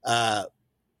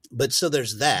 But so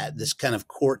there's this kind of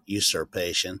court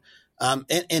usurpation.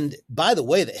 And by the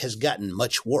way, that has gotten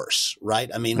much worse, right?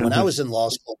 When I was in law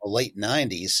school in the late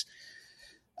 90s,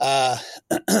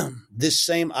 this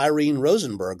same Irene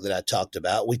Rosenberg that I talked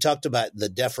about, we talked about the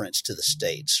deference to the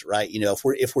states, right?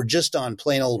 If we're just on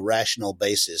plain old rational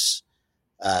basis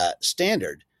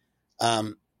standard,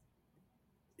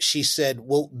 she said,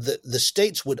 well, the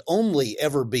states would only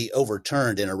ever be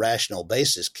overturned in a rational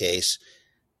basis case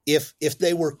if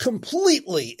they were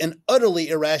completely and utterly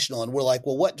irrational. And we're like,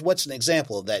 well, what's an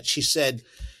example of that? She said,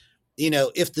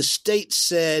 if the state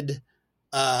said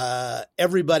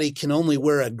everybody can only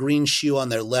wear a green shoe on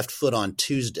their left foot on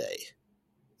Tuesday,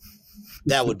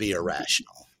 that would be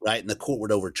irrational, right? And the court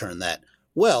would overturn that.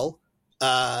 Well,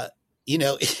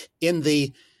 in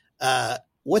the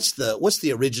what's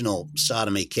the original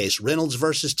sodomy case? Reynolds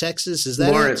versus Texas? Is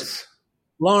that Lawrence?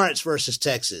 Lawrence versus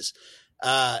Texas.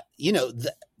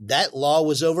 That law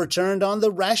was overturned on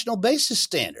the rational basis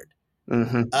standard.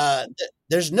 Mm-hmm.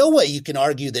 There's no way you can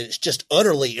argue that it's just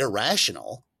utterly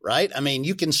irrational, right?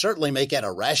 You can certainly make out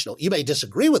a rational. You may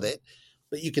disagree with it,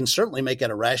 but you can certainly make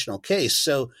out a rational case.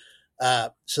 So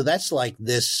that's like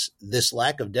this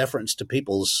lack of deference to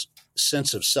people's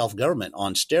sense of self-government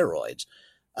on steroids.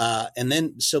 And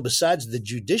then, so besides the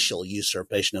judicial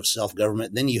usurpation of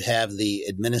self-government, then you have the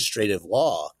administrative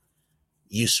law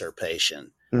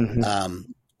usurpation,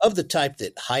 of the type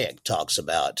that Hayek talks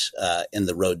about in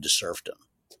The Road to Serfdom.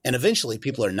 And eventually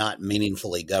people are not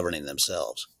meaningfully governing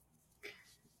themselves.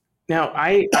 Now,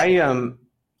 I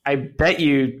bet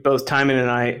you both Timon and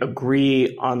I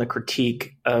agree on the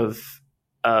critique of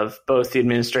both the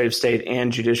administrative state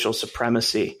and judicial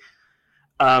supremacy.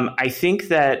 I think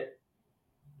that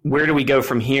where do we go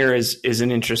from here is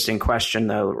an interesting question,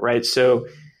 though, right? So,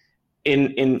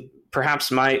 in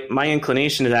perhaps my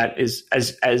inclination to that is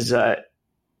as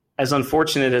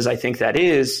unfortunate as I think that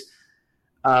is.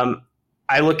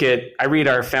 I read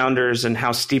our founders and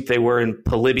how steep they were in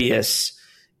Polybius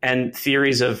and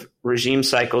theories of regime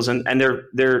cycles, and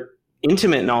their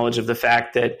intimate knowledge of the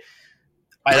fact that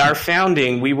at our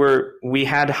founding we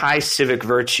had high civic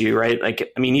virtue, right?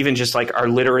 Like, I mean, even just like our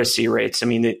literacy rates. I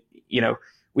mean,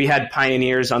 we had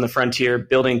pioneers on the frontier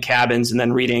building cabins and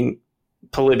then reading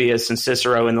Polybius and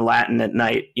Cicero in the Latin at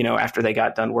night, after they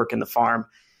got done working the farm.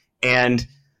 And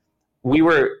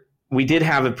we did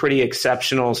have a pretty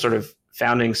exceptional sort of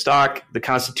founding stock. The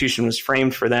Constitution was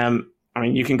framed for them. I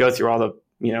mean, you can go through all the,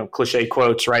 cliche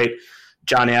quotes, right?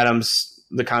 John Adams,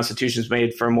 the Constitution's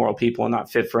made for immoral people and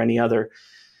not fit for any other.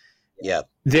 Yeah.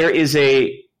 There is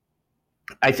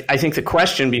I think the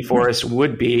question before us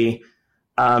would be,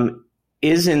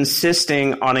 is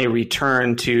insisting on a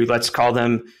return to, let's call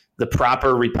them the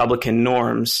proper Republican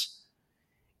norms,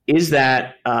 is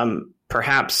that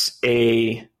perhaps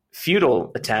a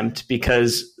futile attempt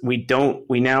because we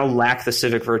now lack the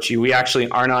civic virtue? We actually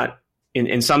are not,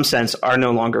 in some sense, are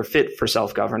no longer fit for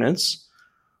self-governance.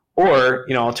 Or,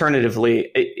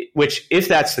 alternatively, which if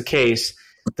that's the case,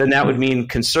 then that would mean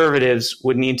conservatives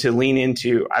would need to lean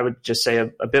into, I would just say,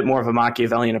 a bit more of a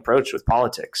Machiavellian approach with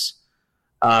politics.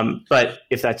 But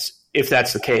if that's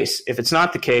the case, if it's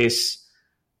not the case,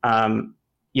 then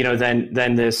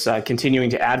this continuing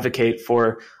to advocate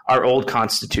for our old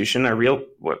Constitution,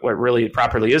 what really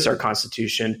properly is our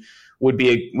Constitution, would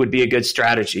be a good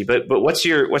strategy. But what's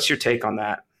your take on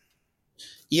that?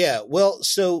 Yeah, well,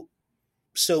 so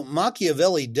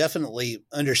Machiavelli definitely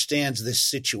understands this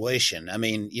situation. I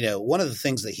mean, one of the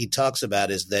things that he talks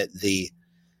about is that the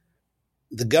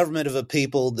government of a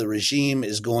people, the regime,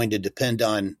 is going to depend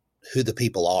on who the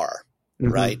people are,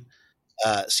 right?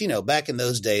 So, back in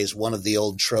those days, one of the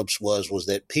old tropes was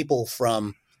that people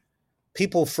from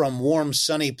warm,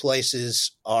 sunny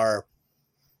places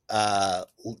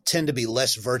tend to be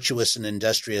less virtuous and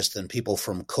industrious than people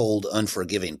from cold,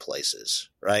 unforgiving places,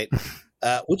 right?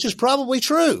 Which is probably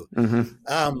true. And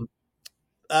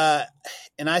I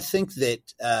think that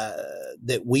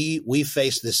we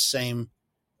face this same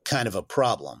kind of a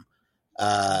problem.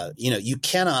 You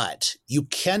cannot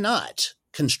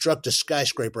construct a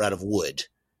skyscraper out of wood.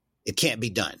 It can't be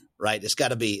done, right? It's got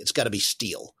to be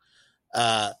steel.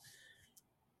 And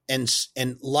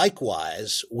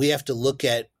likewise, we have to look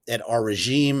at our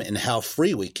regime and how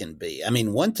free we can be. I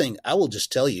mean, one thing I will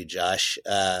just tell you, Josh,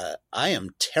 I am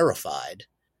terrified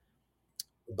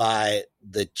by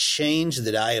the change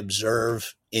that I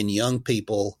observe in young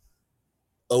people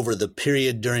over the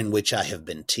period during which I have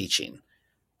been teaching.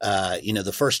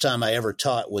 The first time I ever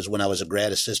taught was when I was a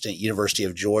grad assistant at University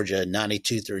of Georgia,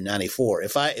 92 through 94.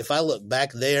 If I look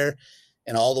back there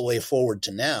and all the way forward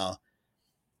to now,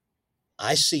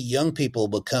 I see young people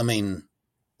becoming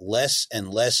less and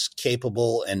less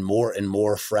capable and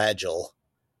more fragile.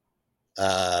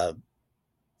 So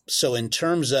in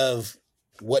terms of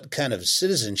what kind of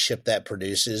citizenship that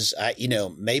produces,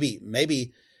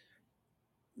 maybe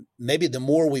the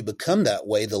more we become that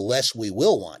way, the less we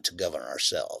will want to govern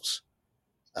ourselves.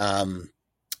 And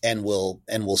we'll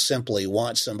simply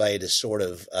want somebody to sort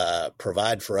of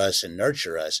provide for us and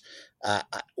nurture us.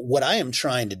 What I am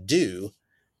trying to do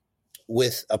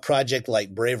with a project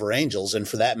like Braver Angels, and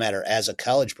for that matter, as a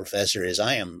college professor, is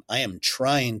I am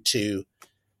trying to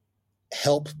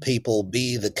help people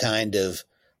be the kind of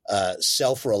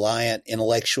self-reliant,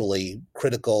 intellectually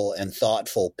critical, and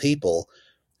thoughtful people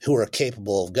who are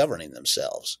capable of governing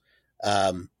themselves.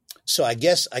 So I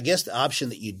guess the option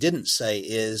that you didn't say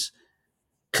is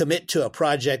commit to a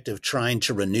project of trying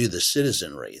to renew the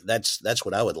citizenry. That's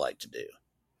what I would like to do.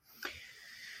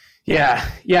 Yeah.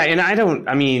 And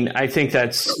I think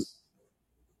that's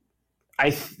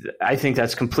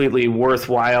completely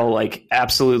worthwhile, like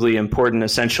absolutely important,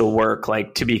 essential work,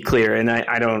 like, to be clear. And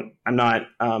I'm not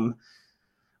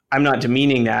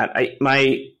demeaning that.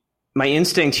 My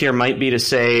instinct here might be to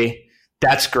say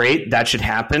that's great, that should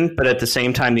happen. But at the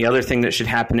same time, the other thing that should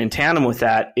happen in tandem with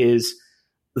that is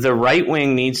the right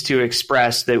wing needs to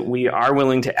express that we are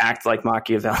willing to act like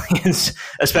Machiavellians,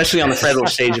 especially on the federal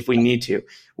stage if we need to.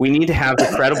 We need to have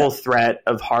the credible threat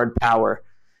of hard power.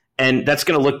 And that's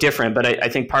going to look different. But I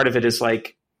think part of it is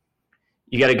like,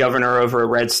 you got a governor over a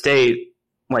red state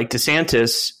like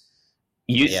DeSantis,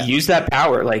 use that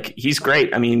power. Like, he's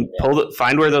great. I mean,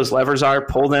 find where those levers are,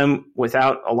 pull them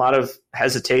without a lot of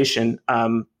hesitation.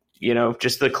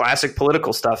 Just the classic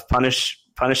political stuff, punish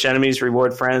enemies,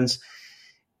 reward friends.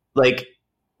 Like,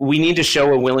 we need to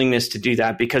show a willingness to do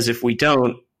that, because if we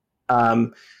don't,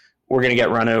 we're going to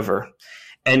get run over.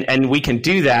 And we can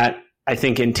do that, I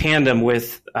think, in tandem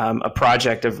with a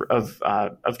project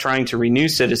of trying to renew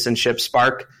citizenship,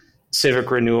 spark civic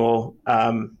renewal.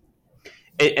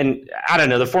 And I don't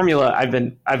know, the formula I've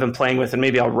been playing with, and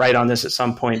maybe I'll write on this at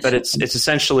some point, but it's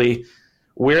essentially,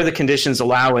 where the conditions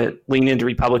allow it, lean into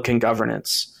Republican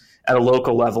governance at a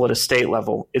local level, at a state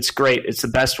level. It's great. It's the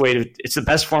best it's the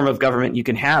best form of government you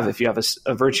can have if you have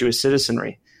a virtuous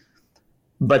citizenry.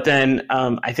 But then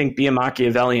I think be a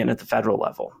Machiavellian at the federal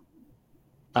level.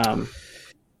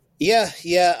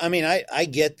 Yeah. I mean, I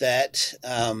get that.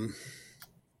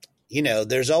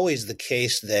 There's always the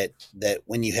case that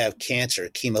when you have cancer,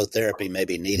 chemotherapy may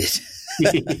be needed.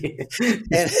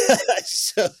 And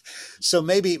so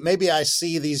maybe I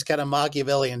see these kind of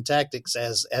Machiavellian tactics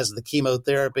as the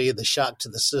chemotherapy, the shock to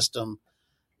the system.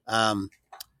 But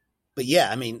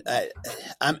yeah, I mean,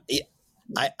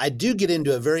 I do get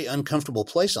into a very uncomfortable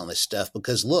place on this stuff,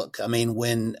 because look, I mean,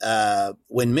 when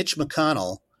Mitch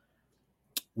McConnell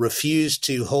refused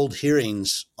to hold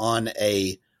hearings on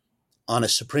a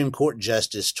Supreme Court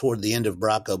justice toward the end of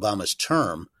Barack Obama's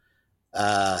term,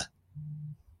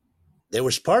 there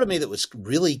was part of me that was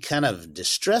really kind of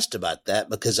distressed about that,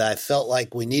 because I felt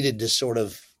like we needed to sort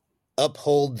of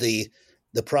uphold the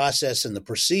process and the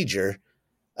procedure.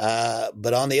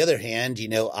 But on the other hand,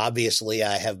 obviously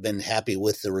I have been happy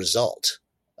with the result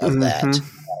of that.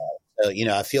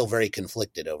 I feel very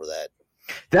conflicted over that.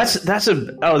 That's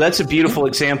a beautiful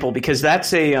example, because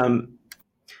that's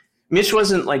Mitch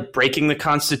wasn't like breaking the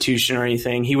Constitution or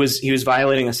anything. He was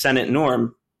violating a Senate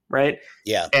norm, right?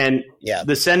 Yeah. And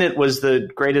the Senate was the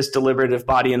greatest deliberative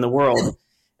body in the world.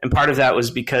 And part of that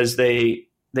was because they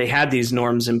had these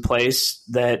norms in place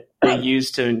that they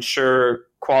used to ensure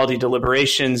quality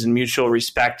deliberations and mutual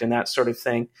respect and that sort of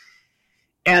thing.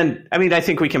 And I mean, I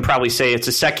think we can probably say it's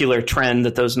a secular trend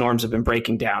that those norms have been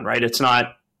breaking down, right? It's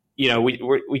not,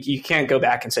 you can't go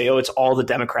back and say, oh, it's all the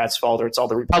Democrats' fault or it's all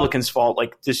the Republicans' fault.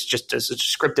 Like, this just as a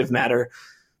descriptive matter,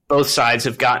 both sides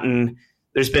have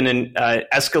there's been an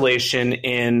escalation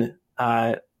in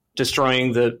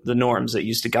destroying the norms that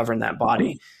used to govern that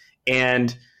body.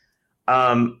 And,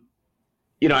 I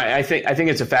think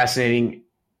it's a fascinating,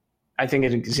 an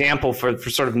example for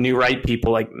sort of new right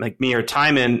people like me or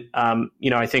Timon.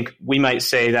 I think we might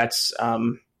say that's,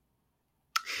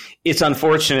 it's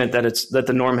unfortunate that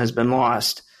the norm has been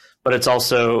lost, but it's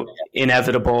also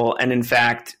inevitable. And in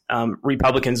fact,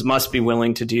 Republicans must be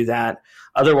willing to do that.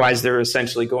 Otherwise, they're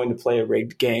essentially going to play a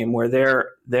rigged game where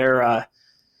they're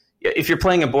if you're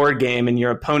playing a board game and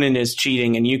your opponent is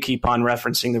cheating and you keep on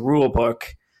referencing the rule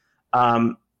book,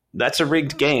 that's a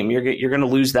rigged game. You're going to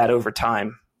lose that over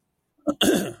time.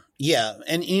 Yeah.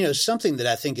 And, something that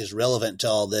I think is relevant to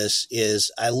all this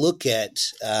is I look at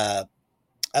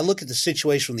the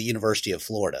situation with the University of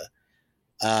Florida,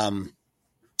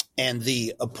 and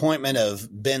the appointment of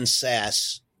Ben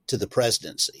Sasse to the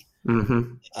presidency.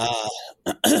 Mm-hmm.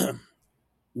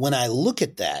 When I look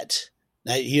at that,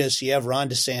 now, so you have Ron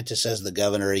DeSantis as the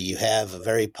governor, you have a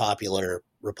very popular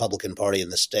Republican Party in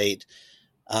the state.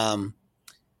 And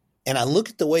I look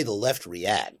at the way the left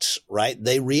reacts, right?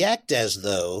 They react as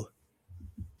though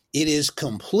it is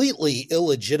completely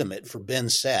illegitimate for Ben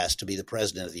Sasse to be the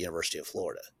president of the University of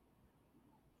Florida.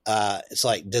 It's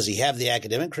like, does he have the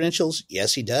academic credentials?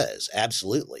 Yes, he does.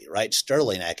 Absolutely. Right.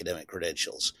 Sterling academic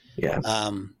credentials. Yeah.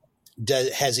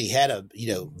 Has he had a,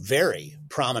 very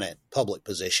prominent public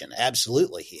position?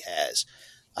 Absolutely. He has.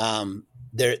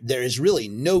 There is really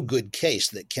no good case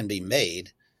that can be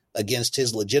made against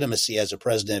his legitimacy as a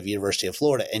president of the University of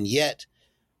Florida. And yet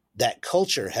that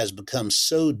culture has become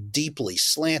so deeply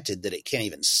slanted that it can't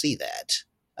even see that.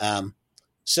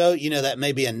 So, that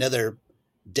may be another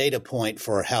data point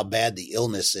for how bad the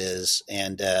illness is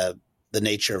and the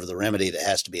nature of the remedy that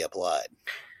has to be applied.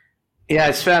 Yeah,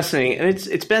 it's fascinating. And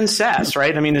it's Ben Sasse,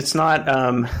 right? I mean, it's not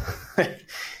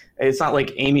it's not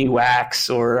like Amy Wax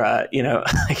or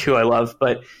who I love,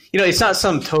 but it's not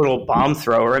some total bomb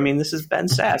thrower. I mean, this is Ben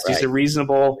Sasse. Right. He's a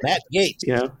reasonable Matt Gaetz.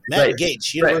 Matt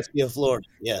Gaetz, University of Florida.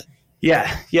 Yeah.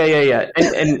 Yeah.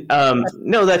 And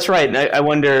no, that's right. And I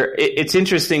wonder, it's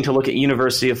interesting to look at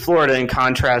University of Florida in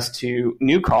contrast to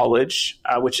New College,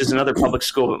 which is another public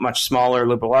school, but much smaller,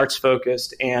 liberal arts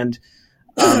focused. And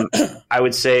I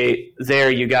would say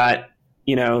there you got,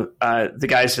 the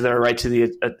guys that are right to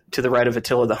the right of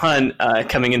Attila the Hun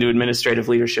coming into administrative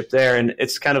leadership there. And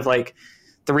it's kind of like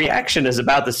the reaction is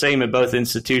about the same at both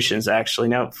institutions, actually.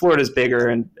 Now, Florida's bigger,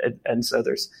 and so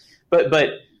there's, but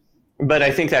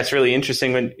I think that's really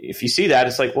interesting if you see that,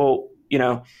 it's like, well,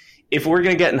 if we're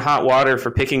going to get in hot water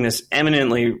for picking this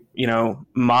eminently,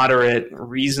 moderate,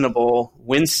 reasonable,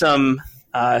 winsome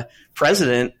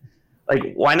president,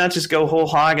 like, why not just go whole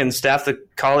hog and staff the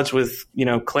college with,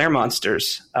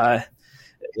 Claremontsters?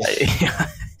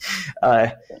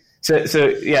 So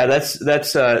yeah,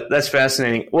 that's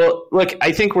fascinating. Well, look,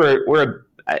 I think we're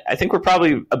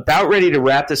probably about ready to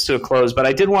wrap this to a close, but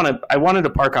I wanted to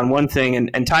park on one thing,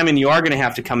 and Timon, you are going to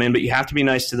have to come in, but you have to be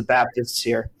nice to the Baptists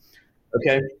here.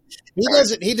 Okay.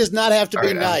 He does not have to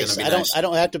be nice. I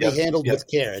don't have to be handled with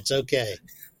care. It's okay.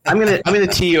 I'm gonna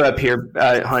tee you up here,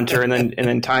 Hunter, and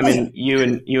then Timon, you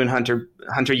and Hunter,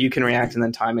 you can react, and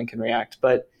then Timon can react.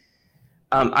 But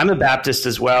I'm a Baptist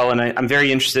as well, and I'm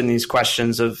very interested in these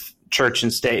questions of church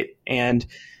and state. And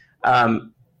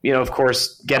of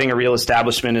course, getting a real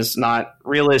establishment is not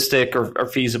realistic or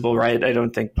feasible, right? I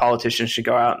don't think politicians should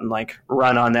go out and like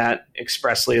run on that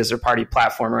expressly as their party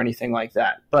platform or anything like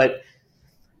that. But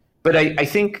I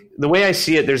think the way I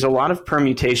see it, there's a lot of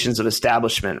permutations of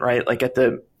establishment, right? Like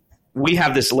we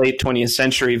have this late 20th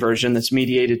century version that's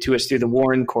mediated to us through the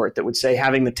Warren Court that would say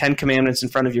having the 10 Commandments in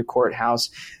front of your courthouse,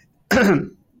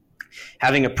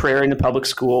 having a prayer in the public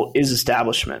school is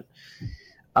establishment.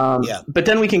 But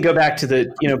then we can go back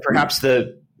to perhaps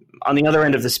on the other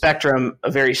end of the spectrum,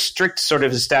 a very strict sort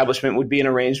of establishment would be an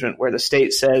arrangement where the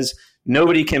state says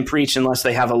nobody can preach unless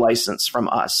they have a license from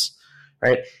us,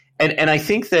 right? And I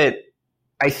think that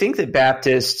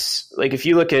Baptists, like if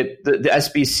you look at the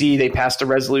SBC, they passed a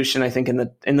resolution, I think in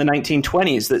the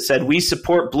 1920s that said we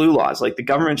support blue laws, like the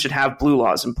government should have blue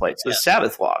laws in place. The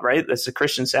Sabbath law, right? That's the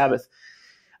Christian Sabbath.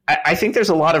 I think there's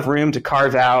a lot of room to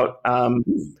carve out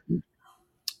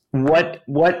what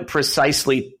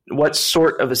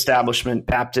sort of establishment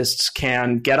Baptists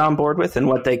can get on board with and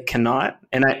what they cannot.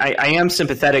 And I am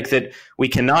sympathetic that we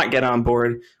cannot get on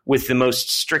board with the most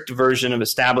strict version of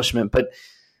establishment, but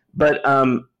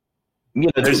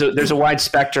there's a wide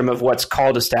spectrum of what's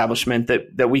called establishment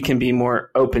that we can be more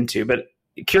open to. But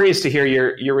curious to hear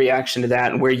your reaction to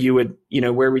that and where you would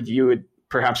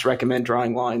perhaps recommend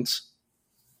drawing lines.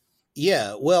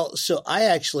 Yeah, well, so I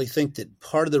actually think that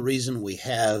part of the reason we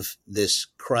have this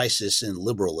crisis in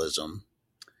liberalism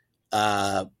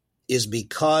is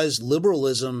because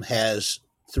liberalism has,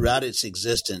 throughout its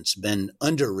existence, been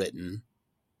underwritten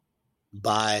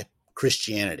by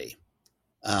Christianity.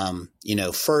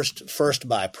 First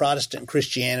by Protestant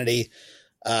Christianity,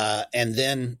 and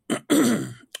then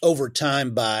over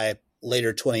time by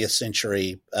later 20th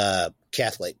century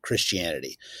Catholic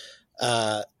Christianity.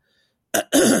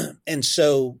 And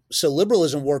so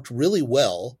liberalism worked really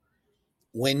well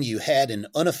when you had an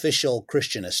unofficial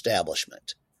Christian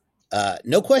establishment.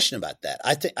 No question about that.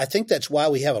 I think that's why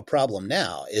we have a problem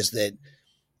now is that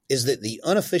the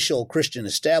unofficial Christian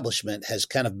establishment has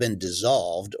kind of been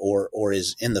dissolved or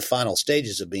is in the final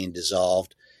stages of being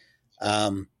dissolved.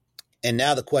 And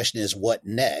now the question is what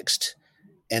next?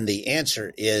 And the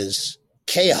answer is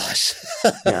chaos.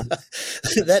 Yeah.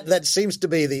 that seems to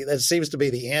be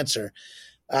the answer.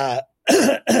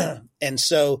 And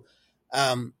so,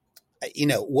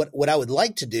 what I would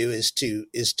like to do is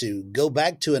to go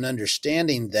back to an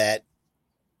understanding that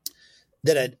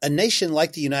a nation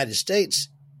like the United States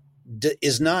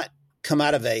is not come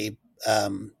out of a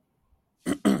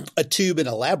tube in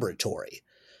a laboratory.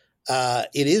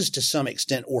 It is to some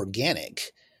extent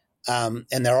organic. And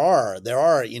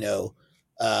there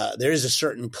is a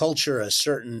certain culture, a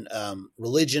certain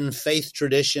religion, faith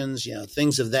traditions,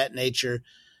 things of that nature.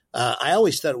 I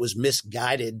always thought it was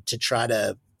misguided to try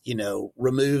to,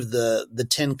 remove the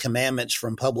 10 Commandments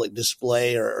from public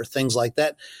display or things like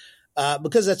that,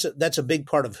 because that's a big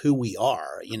part of who we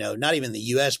are. Not even the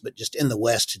U.S., but just in the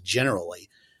West generally.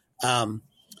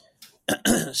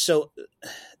 So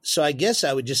I guess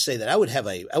I would just say that I would have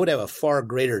a far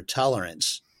greater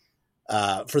tolerance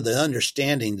for the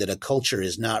understanding that a culture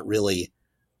is not really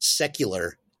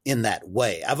secular in that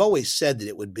way. I've always said that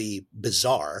it would be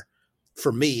bizarre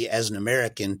for me as an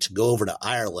American to go over to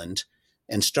Ireland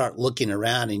and start looking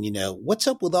around and, what's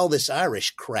up with all this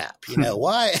Irish crap?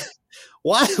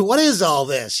 what is all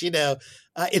this?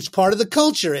 It's part of the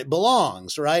culture. It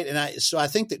belongs, right? And so I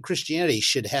think that Christianity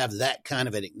should have that kind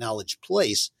of an acknowledged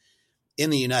place in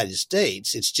the United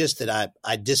States. It's just that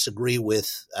I disagree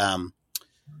with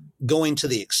going to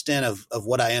the extent of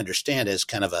what I understand as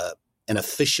kind of an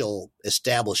official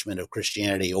establishment of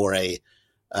Christianity or a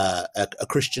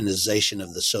Christianization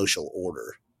of the social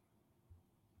order.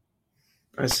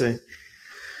 I see.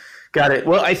 Got it.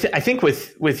 Well, I think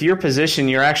with your position,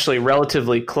 you're actually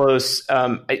relatively close.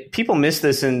 People miss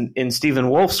this in Stephen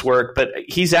Wolf's work, but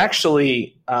he's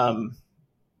actually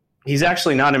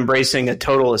not embracing a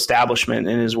total establishment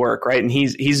in his work, right? And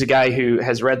he's a guy who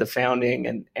has read the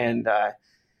Founding, and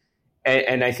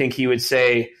I think he would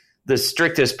say the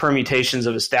strictest permutations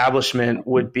of establishment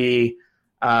would be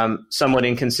somewhat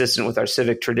inconsistent with our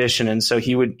civic tradition, and so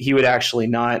he would actually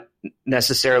not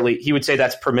necessarily. He would say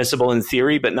that's permissible in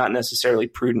theory, but not necessarily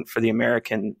prudent for the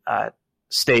American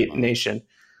state nation.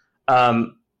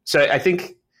 So I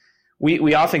think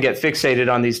we often get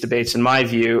fixated on these debates, in my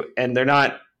view, and they're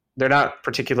not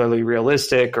particularly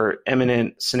realistic or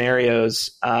imminent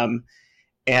scenarios.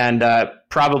 And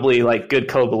probably like good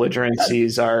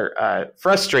co-belligerencies are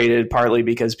frustrated partly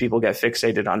because people get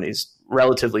fixated on these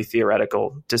relatively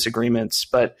theoretical disagreements.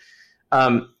 But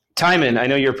Timon, I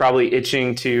know you're probably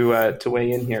itching to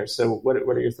weigh in here. So what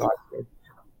are your thoughts?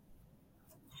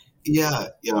 Yeah.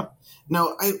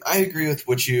 No, I agree with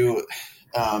what you,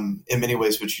 in many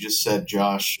ways, what you just said,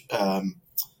 Josh. I,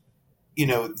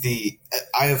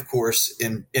 of course,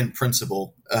 in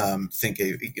principle, think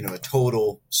a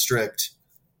total, strict,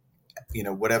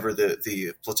 whatever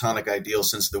the Platonic ideal,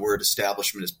 since the word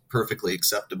establishment is perfectly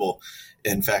acceptable,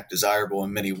 in fact, desirable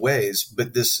in many ways.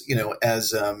 But this,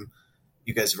 as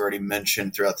you guys have already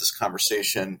mentioned throughout this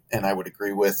conversation, and I would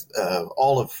agree with,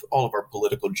 all of our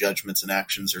political judgments and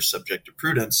actions are subject to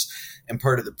prudence. And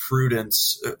part of the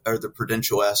prudence or the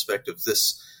prudential aspect of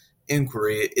this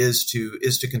inquiry is to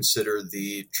consider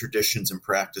the traditions and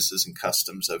practices and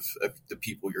customs of the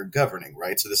people you're governing,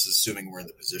 right? So this is assuming we're in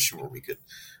the position where we could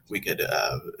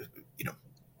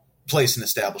place an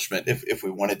establishment if we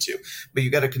wanted to. But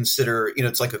you got to consider,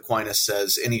 it's like Aquinas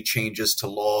says, any changes to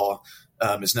law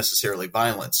is necessarily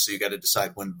violence. So you got to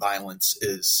decide when violence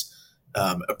is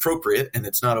appropriate, and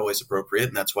it's not always appropriate.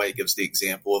 And that's why he gives the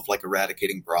example of like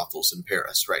eradicating brothels in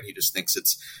Paris, right? He just thinks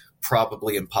it's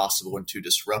probably impossible and too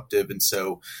disruptive. And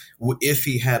so if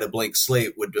he had a blank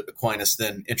slate, would Aquinas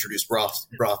then introduce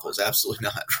brothels? Absolutely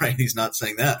not, right? He's not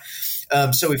saying that.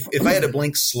 So if I had a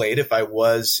blank slate, if I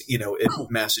was, in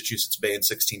Massachusetts Bay in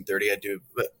 1630, I'd do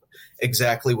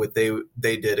exactly what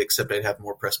they did, except I'd have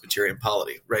more Presbyterian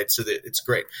polity, right? So that it's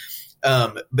great.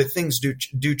 But things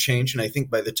do change. And I think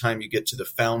by the time you get to the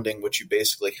Founding, which you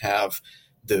basically have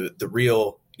the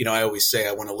real, I always say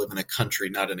I want to live in a country,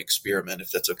 not an experiment,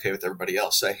 if that's okay with everybody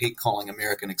else. I hate calling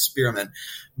America an experiment,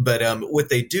 but what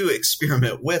they do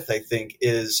experiment with, I think,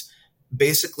 is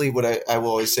basically what I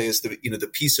will always say is the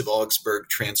Peace of Augsburg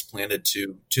transplanted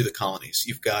to the colonies.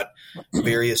 You've got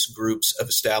various groups of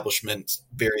establishment,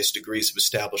 various degrees of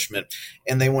establishment,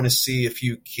 and they want to see if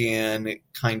you can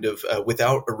kind of,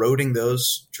 without eroding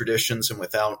those traditions and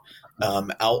without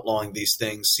outlawing these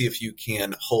things, see if you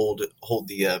can hold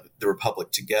the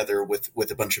republic together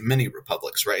with a bunch of mini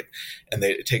republics, right? And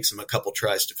it takes them a couple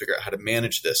tries to figure out how to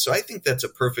manage this. So I think that's a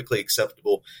perfectly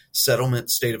acceptable settlement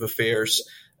state of affairs.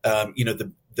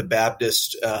 The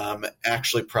Baptist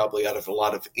actually probably out of a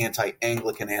lot of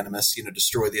anti-Anglican animus,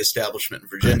 destroy the establishment in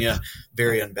Virginia.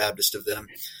 Very un-Baptist of them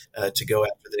to go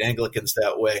after the Anglicans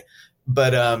that way.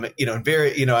 But I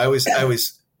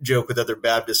always joke with other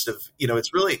Baptists of,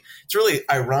 it's really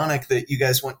ironic that you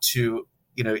guys want to,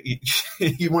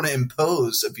 you want to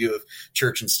impose a view of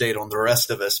church and state on the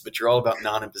rest of us, but you're all about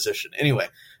non-imposition. Anyway,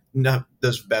 no,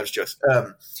 those are Baptist jokes.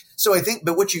 So I think,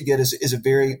 but what you get is a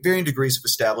varying degrees of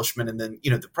establishment. And then,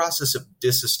 the process of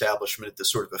disestablishment at the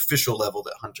sort of official level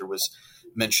that Hunter was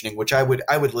mentioning, which I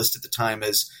would list at the time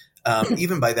as,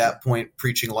 even by that point,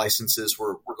 preaching licenses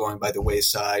were going by the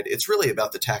wayside. It's really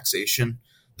about the taxation,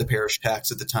 the parish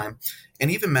tax at the time.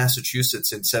 And even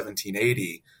Massachusetts in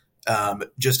 1780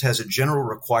 just has a general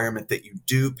requirement that you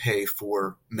do pay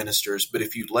for ministers, but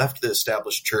if you left the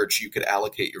established church, you could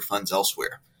allocate your funds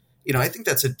elsewhere. I think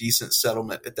that's a decent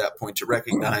settlement at that point to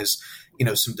recognize,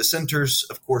 some dissenters.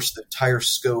 Of course, the entire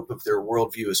scope of their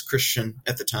worldview is Christian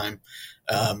at the time.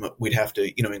 We'd have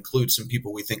to, include some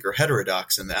people we think are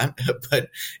heterodox in that, but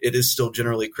it is still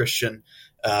generally Christian.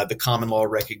 The common law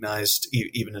recognized,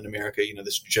 even in America,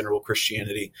 this general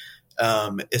Christianity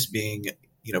as being,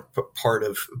 part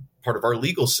of our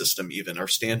legal system, even our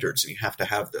standards, and you have to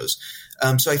have those.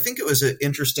 So I think it was an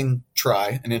interesting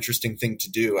thing to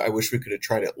do. I wish we could have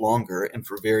tried it longer, and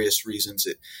for various reasons,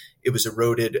 it was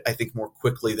eroded, I think, more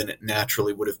quickly than it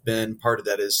naturally would have been. Part of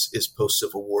that is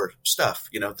post-Civil War stuff,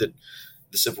 that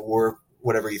the Civil War,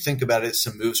 whatever you think about it,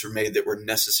 some moves were made that were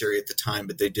necessary at the time,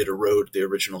 but they did erode the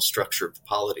original structure of the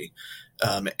polity.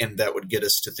 And that would get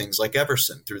us to things like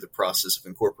Everson through the process of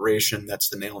incorporation. That's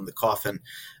the nail in the coffin.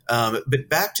 But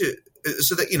back to,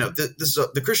 so that, this is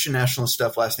the Christian nationalist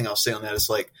stuff. Last thing I'll say on that is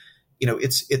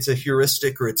it's a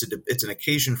heuristic, or it's an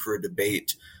occasion for a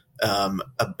debate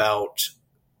about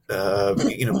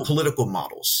political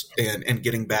models and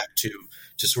getting back to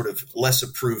sort of less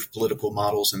approved political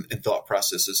models and thought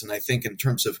processes. And I think in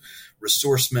terms of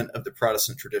ressourcement of the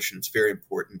Protestant tradition, it's very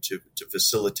important to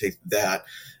facilitate that.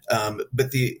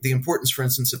 But the importance, for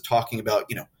instance, of talking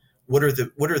about, what are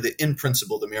the in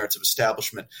principle, the merits of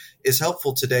establishment is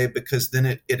helpful today, because then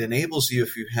it enables you,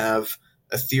 if you have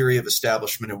a theory of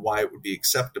establishment and why it would be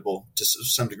acceptable to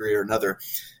some degree or another,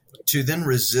 to then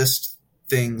resist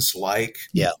things like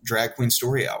drag queen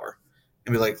story hour.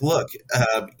 And be like, look,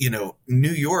 New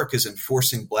York is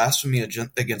enforcing blasphemy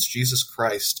against Jesus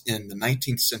Christ in the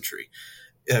 19th century.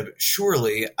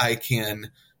 Surely I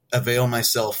can avail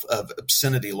myself of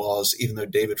obscenity laws, even though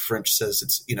David French says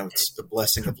it's the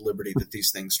blessing of liberty that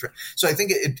these things. So I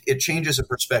think it changes a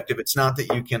perspective. It's not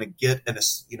that you can get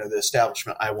the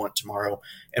establishment I want tomorrow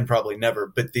and probably never,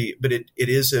 but it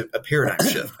is a paradigm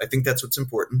shift. I think that's what's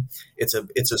important. It's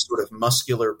a sort of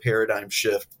muscular paradigm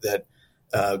shift that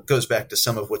goes back to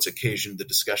some of what's occasioned the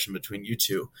discussion between you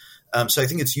two. So I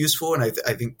think it's useful, and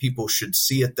I think people should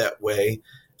see it that way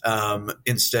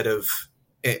instead of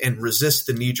and resist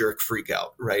the knee-jerk freak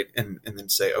out, right? And then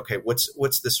say, okay,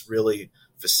 what's this really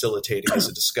facilitating as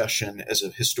a discussion, as a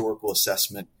historical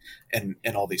assessment, and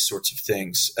all these sorts of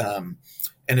things. And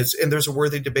there's a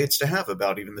worthy debates to have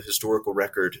about even the historical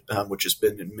record, which has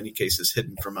been in many cases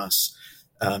hidden from us.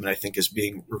 And I think is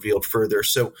being revealed further.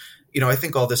 So, I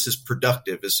think all this is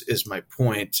productive is my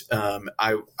point.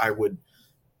 I would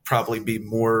probably be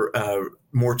more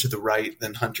to the right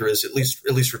than Hunter is, at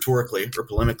least rhetorically or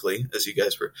polemically, as you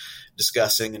guys were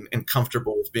discussing, and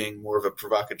comfortable with being more of a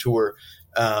provocateur.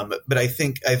 But I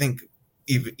think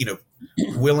even,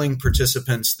 willing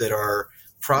participants that are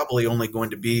probably only going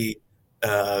to be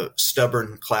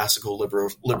stubborn classical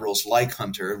liberals like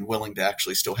Hunter and willing to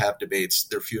actually still have debates,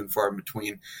 they're few and far in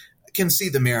between, can see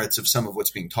the merits of some of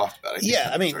what's being talked about.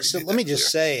 So let me just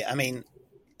say,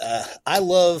 I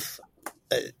love,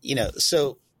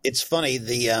 so it's funny,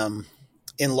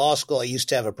 in law school, I used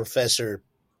to have a professor,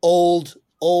 old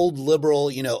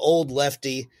liberal, old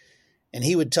lefty, and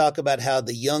he would talk about how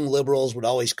the young liberals would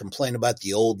always complain about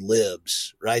the old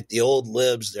libs, right? The old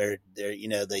libs,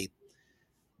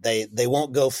 they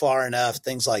won't go far enough,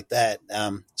 things like that.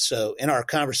 So in our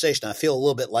conversation, I feel a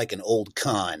little bit like an old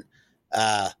con.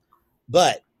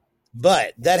 But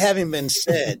that having been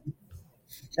said,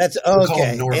 that's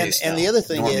okay. And the other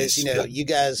thing is, you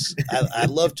guys, I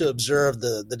love to observe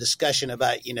the discussion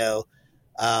about,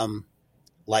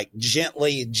 like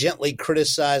gently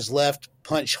criticize left,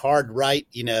 punch hard right.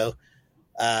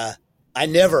 I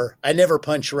never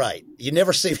punch right. You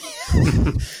never see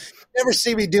me. Never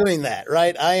see me doing that,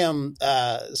 right? I am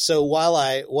so while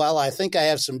I think I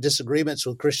have some disagreements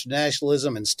with Christian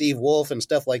nationalism and Steve Wolf and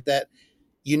stuff like that,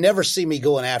 you never see me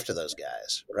going after those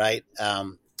guys, right?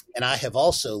 And I have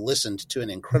also listened to an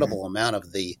incredible amount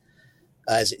of the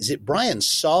is it Brian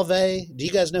Sauve? Do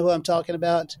you guys know who I'm talking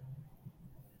about?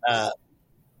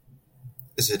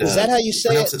 Is that how you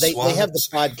say it? They have the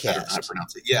podcast. I don't know how to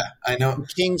pronounce it. Yeah, I know.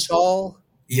 King's Hall.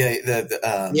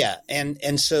 Yeah, yeah,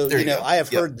 and so I have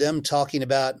heard them talking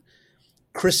about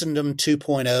Christendom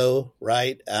 2.0,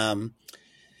 right? And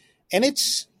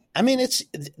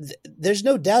there's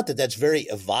no doubt that that's very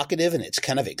evocative and it's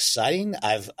kind of exciting.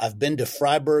 I've been to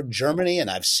Freiburg, Germany, and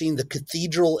I've seen the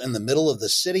cathedral in the middle of the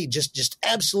city, just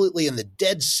absolutely in the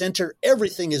dead center.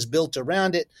 Everything is built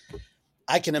around it.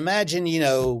 I can imagine,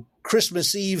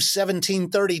 Christmas Eve,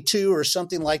 1732 or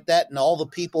something like that, and all the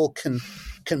people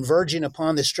converging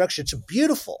upon this structure. It's a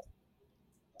beautiful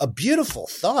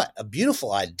thought, a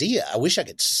beautiful idea. I wish I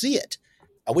could see it.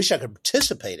 I wish I could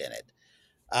participate in it.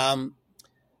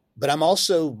 But I'm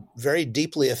also very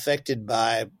deeply affected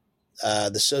by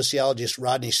the sociologist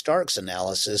Rodney Stark's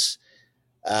analysis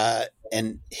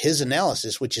and his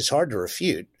analysis, which is hard to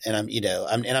refute. And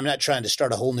I'm not trying to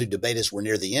start a whole new debate as we're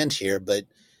near the end here, but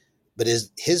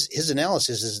his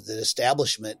analysis is that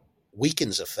establishment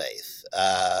weakens a faith,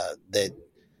 that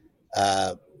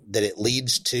it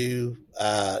leads to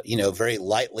very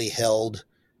lightly held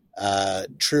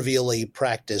trivially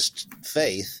practiced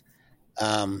faith,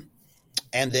 and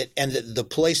that the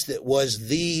place that was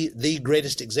the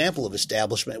greatest example of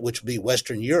establishment, which would be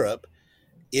Western Europe,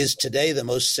 is today the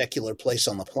most secular place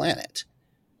on the planet.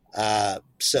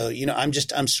 So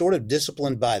I'm sort of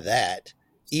disciplined by that,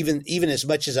 even as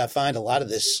much as I find a lot of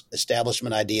this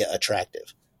establishment idea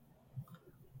attractive.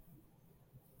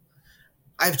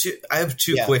 I have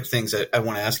two quick things that I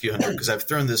want to ask you, Hunter, because I've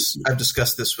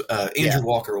discussed this. Andrew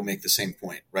Walker will make the same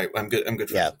point, right? I'm good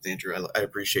friends with Andrew. I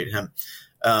appreciate him.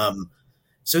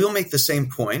 So he'll make the same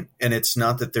point, and it's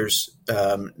not that there's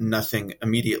nothing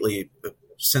immediately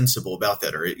sensible about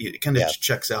that, or it kind of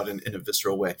checks out in a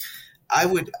visceral way.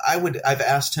 I've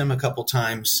asked him a couple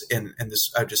times, and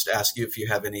this, I just ask you if you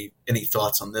have any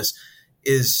thoughts on this.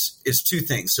 Is two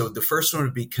things. So the first one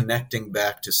would be connecting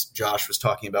back to Josh was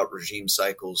talking about regime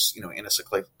cycles,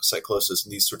 anacyclosis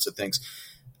and these sorts of things.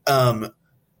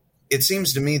 It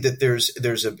seems to me that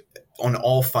there's on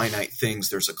all finite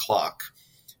things, there's a clock,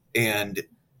 and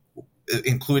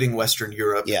including Western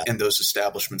Europe and those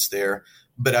establishments there.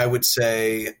 But I would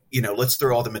say, let's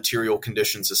throw all the material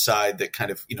conditions aside that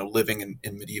kind of, living in the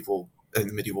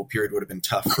medieval period would have been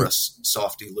tough for us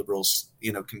softy liberals,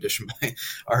 conditioned by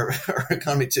our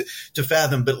economy to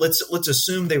fathom. But let's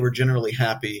assume they were generally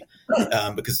happy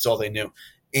because it's all they knew.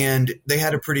 And they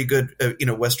had a pretty good,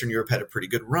 Western Europe had a pretty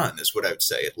good run, is what I would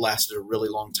say. It lasted a really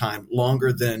long time,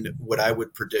 longer than what I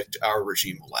would predict our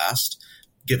regime will last,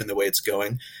 given the way it's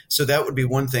going. So that would be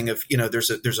one thing of,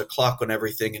 there's a clock on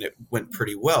everything and it went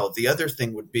pretty well. The other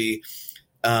thing would be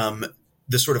the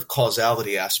sort of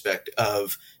causality aspect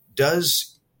of,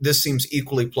 this seems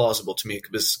equally plausible to me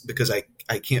because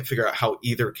I can't figure out how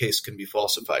either case can be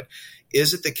falsified.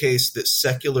 Is it the case that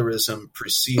secularism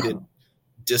preceded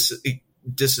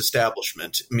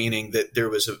disestablishment, meaning that there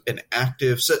was an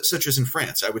active, such as in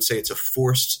France, I would say it's a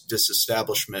forced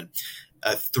disestablishment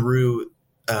through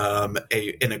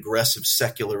an aggressive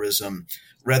secularism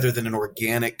rather than an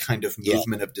organic kind of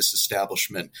movement of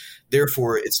disestablishment.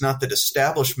 Therefore, it's not that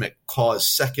establishment caused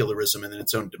secularism in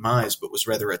its own demise, but was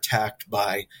rather attacked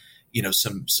by,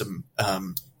 some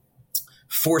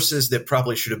forces that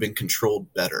probably should have been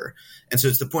controlled better. And so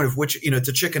it's the point of which, it's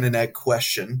a chicken and egg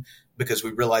question because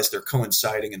we realize they're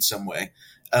coinciding in some way.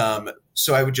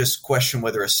 So I would just question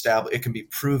whether it can be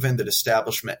proven that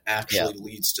establishment actually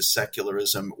leads to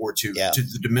secularism or to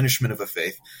the diminishment of a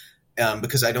faith.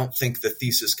 Because I don't think the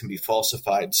thesis can be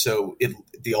falsified. So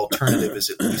the alternative is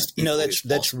at least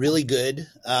that's really good.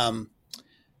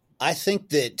 I think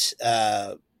that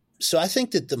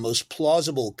the most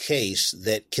plausible case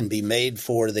that can be made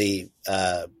for the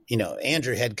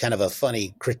Andrew had kind of a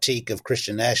funny critique of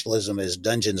Christian nationalism as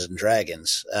Dungeons and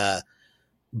Dragons,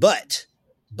 but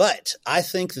I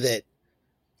think that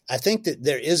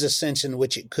there is a sense in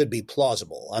which it could be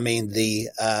plausible. I mean, the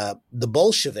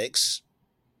Bolsheviks,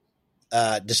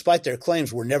 despite their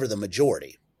claims, were never the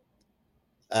majority.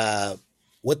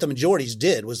 What the majorities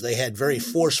did was they had very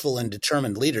forceful and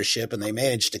determined leadership, and they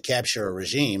managed to capture a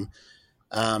regime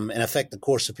and affect the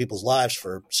course of people's lives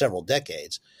for several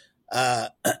decades. So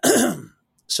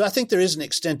I think there is an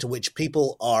extent to which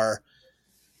people are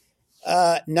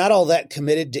not all that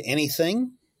committed to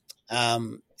anything,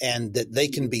 and that they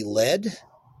can be led.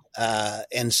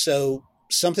 And so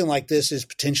something like this is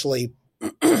potentially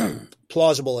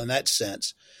plausible in that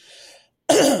sense.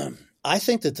 I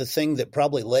think that the thing that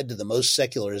probably led to the most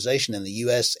secularization in the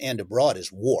U.S. and abroad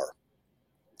is war.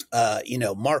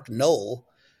 Mark Knoll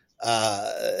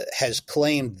has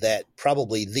claimed that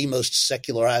probably the most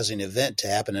secularizing event to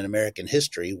happen in American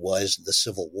history was the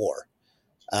Civil War.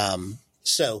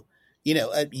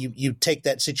 You take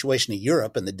that situation in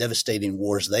Europe and the devastating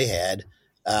wars they had,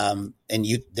 and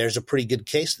there's a pretty good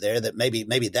case there that maybe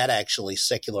that actually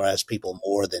secularized people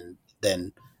more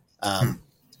than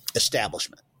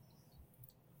establishment.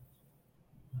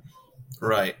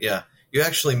 Right. Yeah. You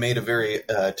actually made a very,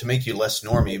 to make you less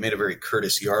normie, you made a very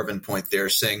Curtis Yarvin point there,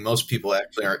 saying most people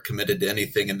actually aren't committed to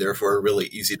anything and therefore are really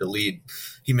easy to lead.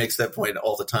 He makes that point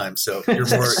all the time. So you're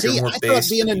more, you're more I based. thought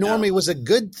being a normie was a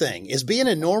good thing. Is being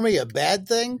a normie a bad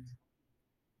thing?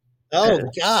 Oh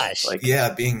gosh.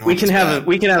 Being normie.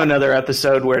 We can have another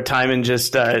episode where Timon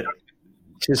just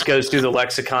goes through the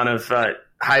lexicon of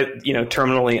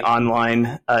terminally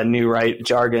online new right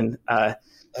jargon.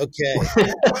 Okay.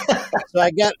 So I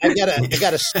got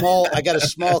a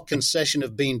small concession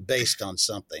of being based on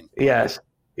something. Yes.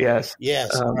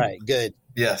 All right. Good.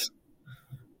 Yes.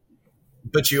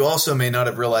 But you also may not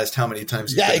have realized how many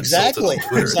times you've been exactly. insulted on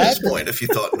Twitter at this point if you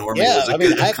thought normie was a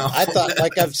good compliment. I thought,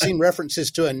 like, I've seen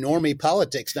references to a normie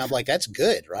politics, and I'm like, that's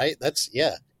good, right?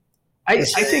 I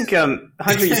think,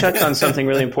 Hunter, you touched on something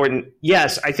really important.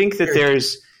 Yes, I think that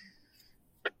there's,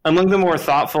 among the more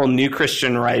thoughtful new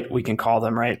Christian right, we can call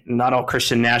them, right? Not all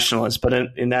Christian nationalists, but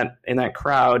in that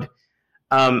crowd,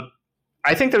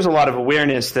 I think there's a lot of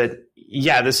awareness that,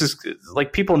 yeah, this is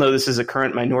like, people know this is a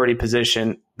current minority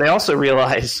position. They also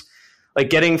realize, like,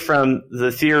 getting from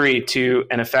the theory to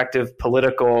an effective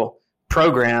political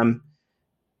program,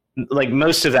 like,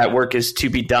 most of that work is to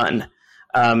be done.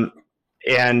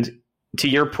 And to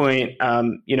your point,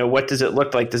 what does it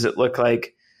look like? Does it look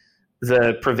like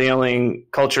the prevailing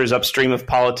cultures upstream of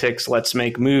politics? Let's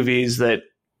make movies that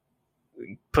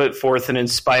put forth an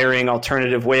inspiring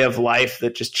alternative way of life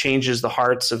that just changes the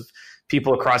hearts of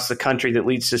people across the country, that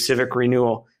leads to civic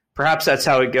renewal. Perhaps that's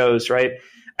how it goes, right?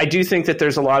 I do think that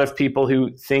there's a lot of people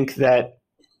who think that,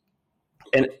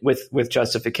 and with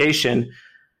justification,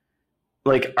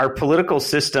 like, our political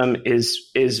system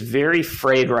is very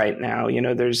frayed right now.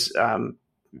 There's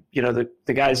the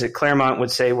guys at Claremont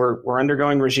would say we're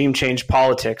undergoing regime change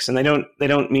politics, and they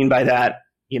don't mean by that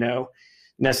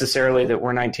necessarily that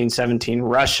we're 1917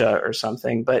 Russia or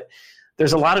something, but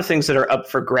there's a lot of things that are up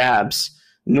for grabs.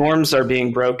 Norms are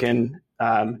being broken.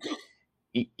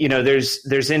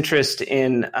 There's interest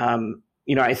in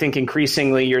I think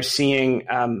increasingly you're seeing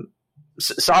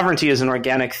sovereignty is an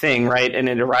organic thing, right? And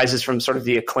it arises from sort of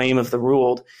the acclaim of the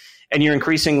ruled. And you're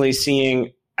increasingly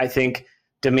seeing, I think,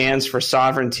 demands for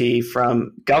sovereignty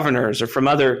from governors or from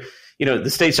other,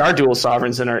 the states are dual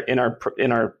sovereigns in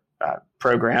our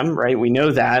program, right? We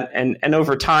know that. And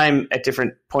over time, at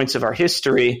different points of our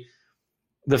history,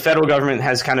 the federal government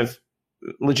has kind of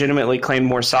legitimately claimed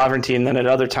more sovereignty. And then at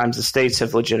other times, the states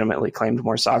have legitimately claimed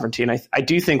more sovereignty. And I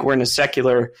do think we're in a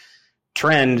secular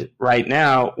trend right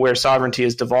now where sovereignty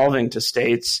is devolving to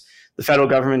states. The federal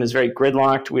government is very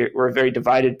gridlocked. We're a very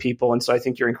divided people. And so I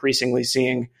think you're increasingly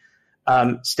seeing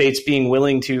states being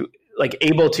willing to, like,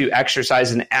 able to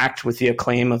exercise and act with the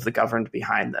acclaim of the governed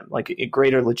behind them, like a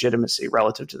greater legitimacy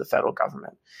relative to the federal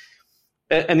government.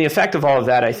 And the effect of all of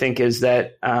that, I think, is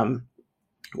that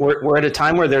we're at a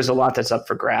time where there's a lot that's up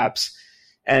for grabs,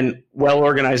 and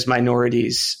well-organized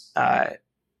minorities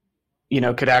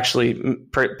could actually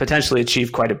potentially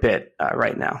achieve quite a bit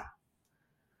right now.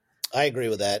 I agree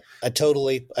with that. I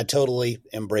totally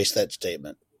embrace that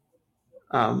statement.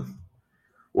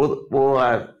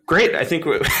 Great. I think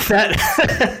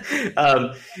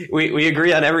that we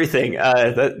agree on everything.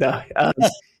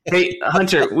 Hey,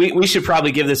 Hunter, we should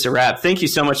probably give this a wrap. Thank you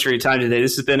so much for your time today.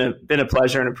 This has been a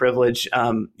pleasure and a privilege.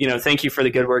 Thank you for the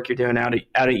good work you're doing out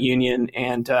at Union.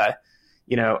 And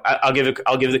I'll give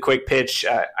the quick pitch.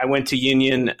 I went to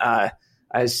Union. I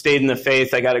stayed in the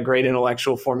faith. I got a great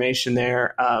intellectual formation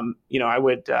there.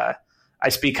 I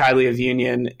speak highly of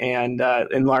Union, and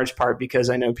in large part because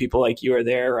I know people like you are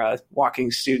there walking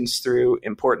students through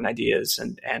important ideas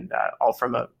and all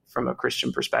from a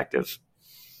Christian perspective.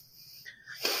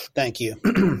 Thank you.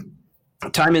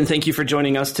 Timon, thank you for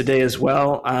joining us today as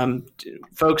well.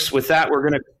 Folks, with that, we're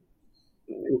going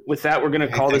to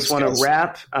call this one a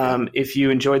wrap. If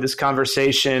you enjoyed this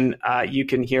conversation, you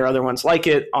can hear other ones like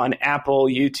it on Apple,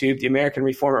 YouTube, the American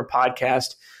Reformer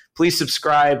podcast. Please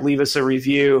subscribe, leave us a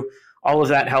review. All of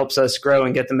that helps us grow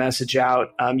and get the message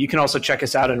out. You can also check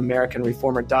us out at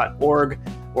AmericanReformer.org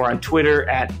or on Twitter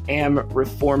at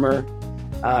AmReformer.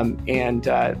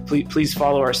 Please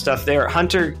follow our stuff there.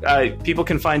 Hunter, people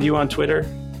can find you on Twitter.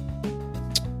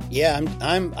 Yeah,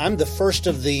 I'm the first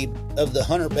of the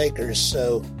Hunter Bakers,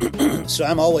 so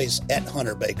I'm always at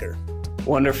Hunter Baker.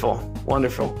 Wonderful.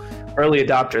 Early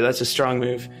adopter. That's a strong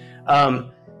move.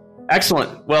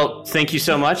 Excellent. Well, thank you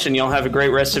so much, and y'all have a great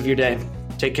rest of your day.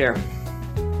 Take care.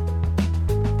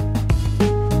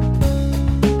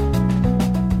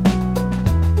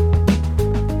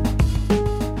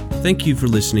 Thank you for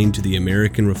listening to the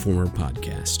American Reformer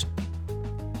podcast.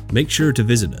 Make sure to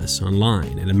visit us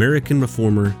online at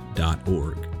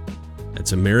AmericanReformer.org.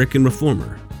 That's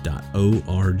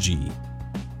AmericanReformer.org.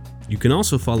 You can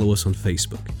also follow us on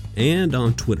Facebook and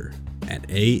on Twitter at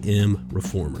AM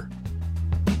Reformer.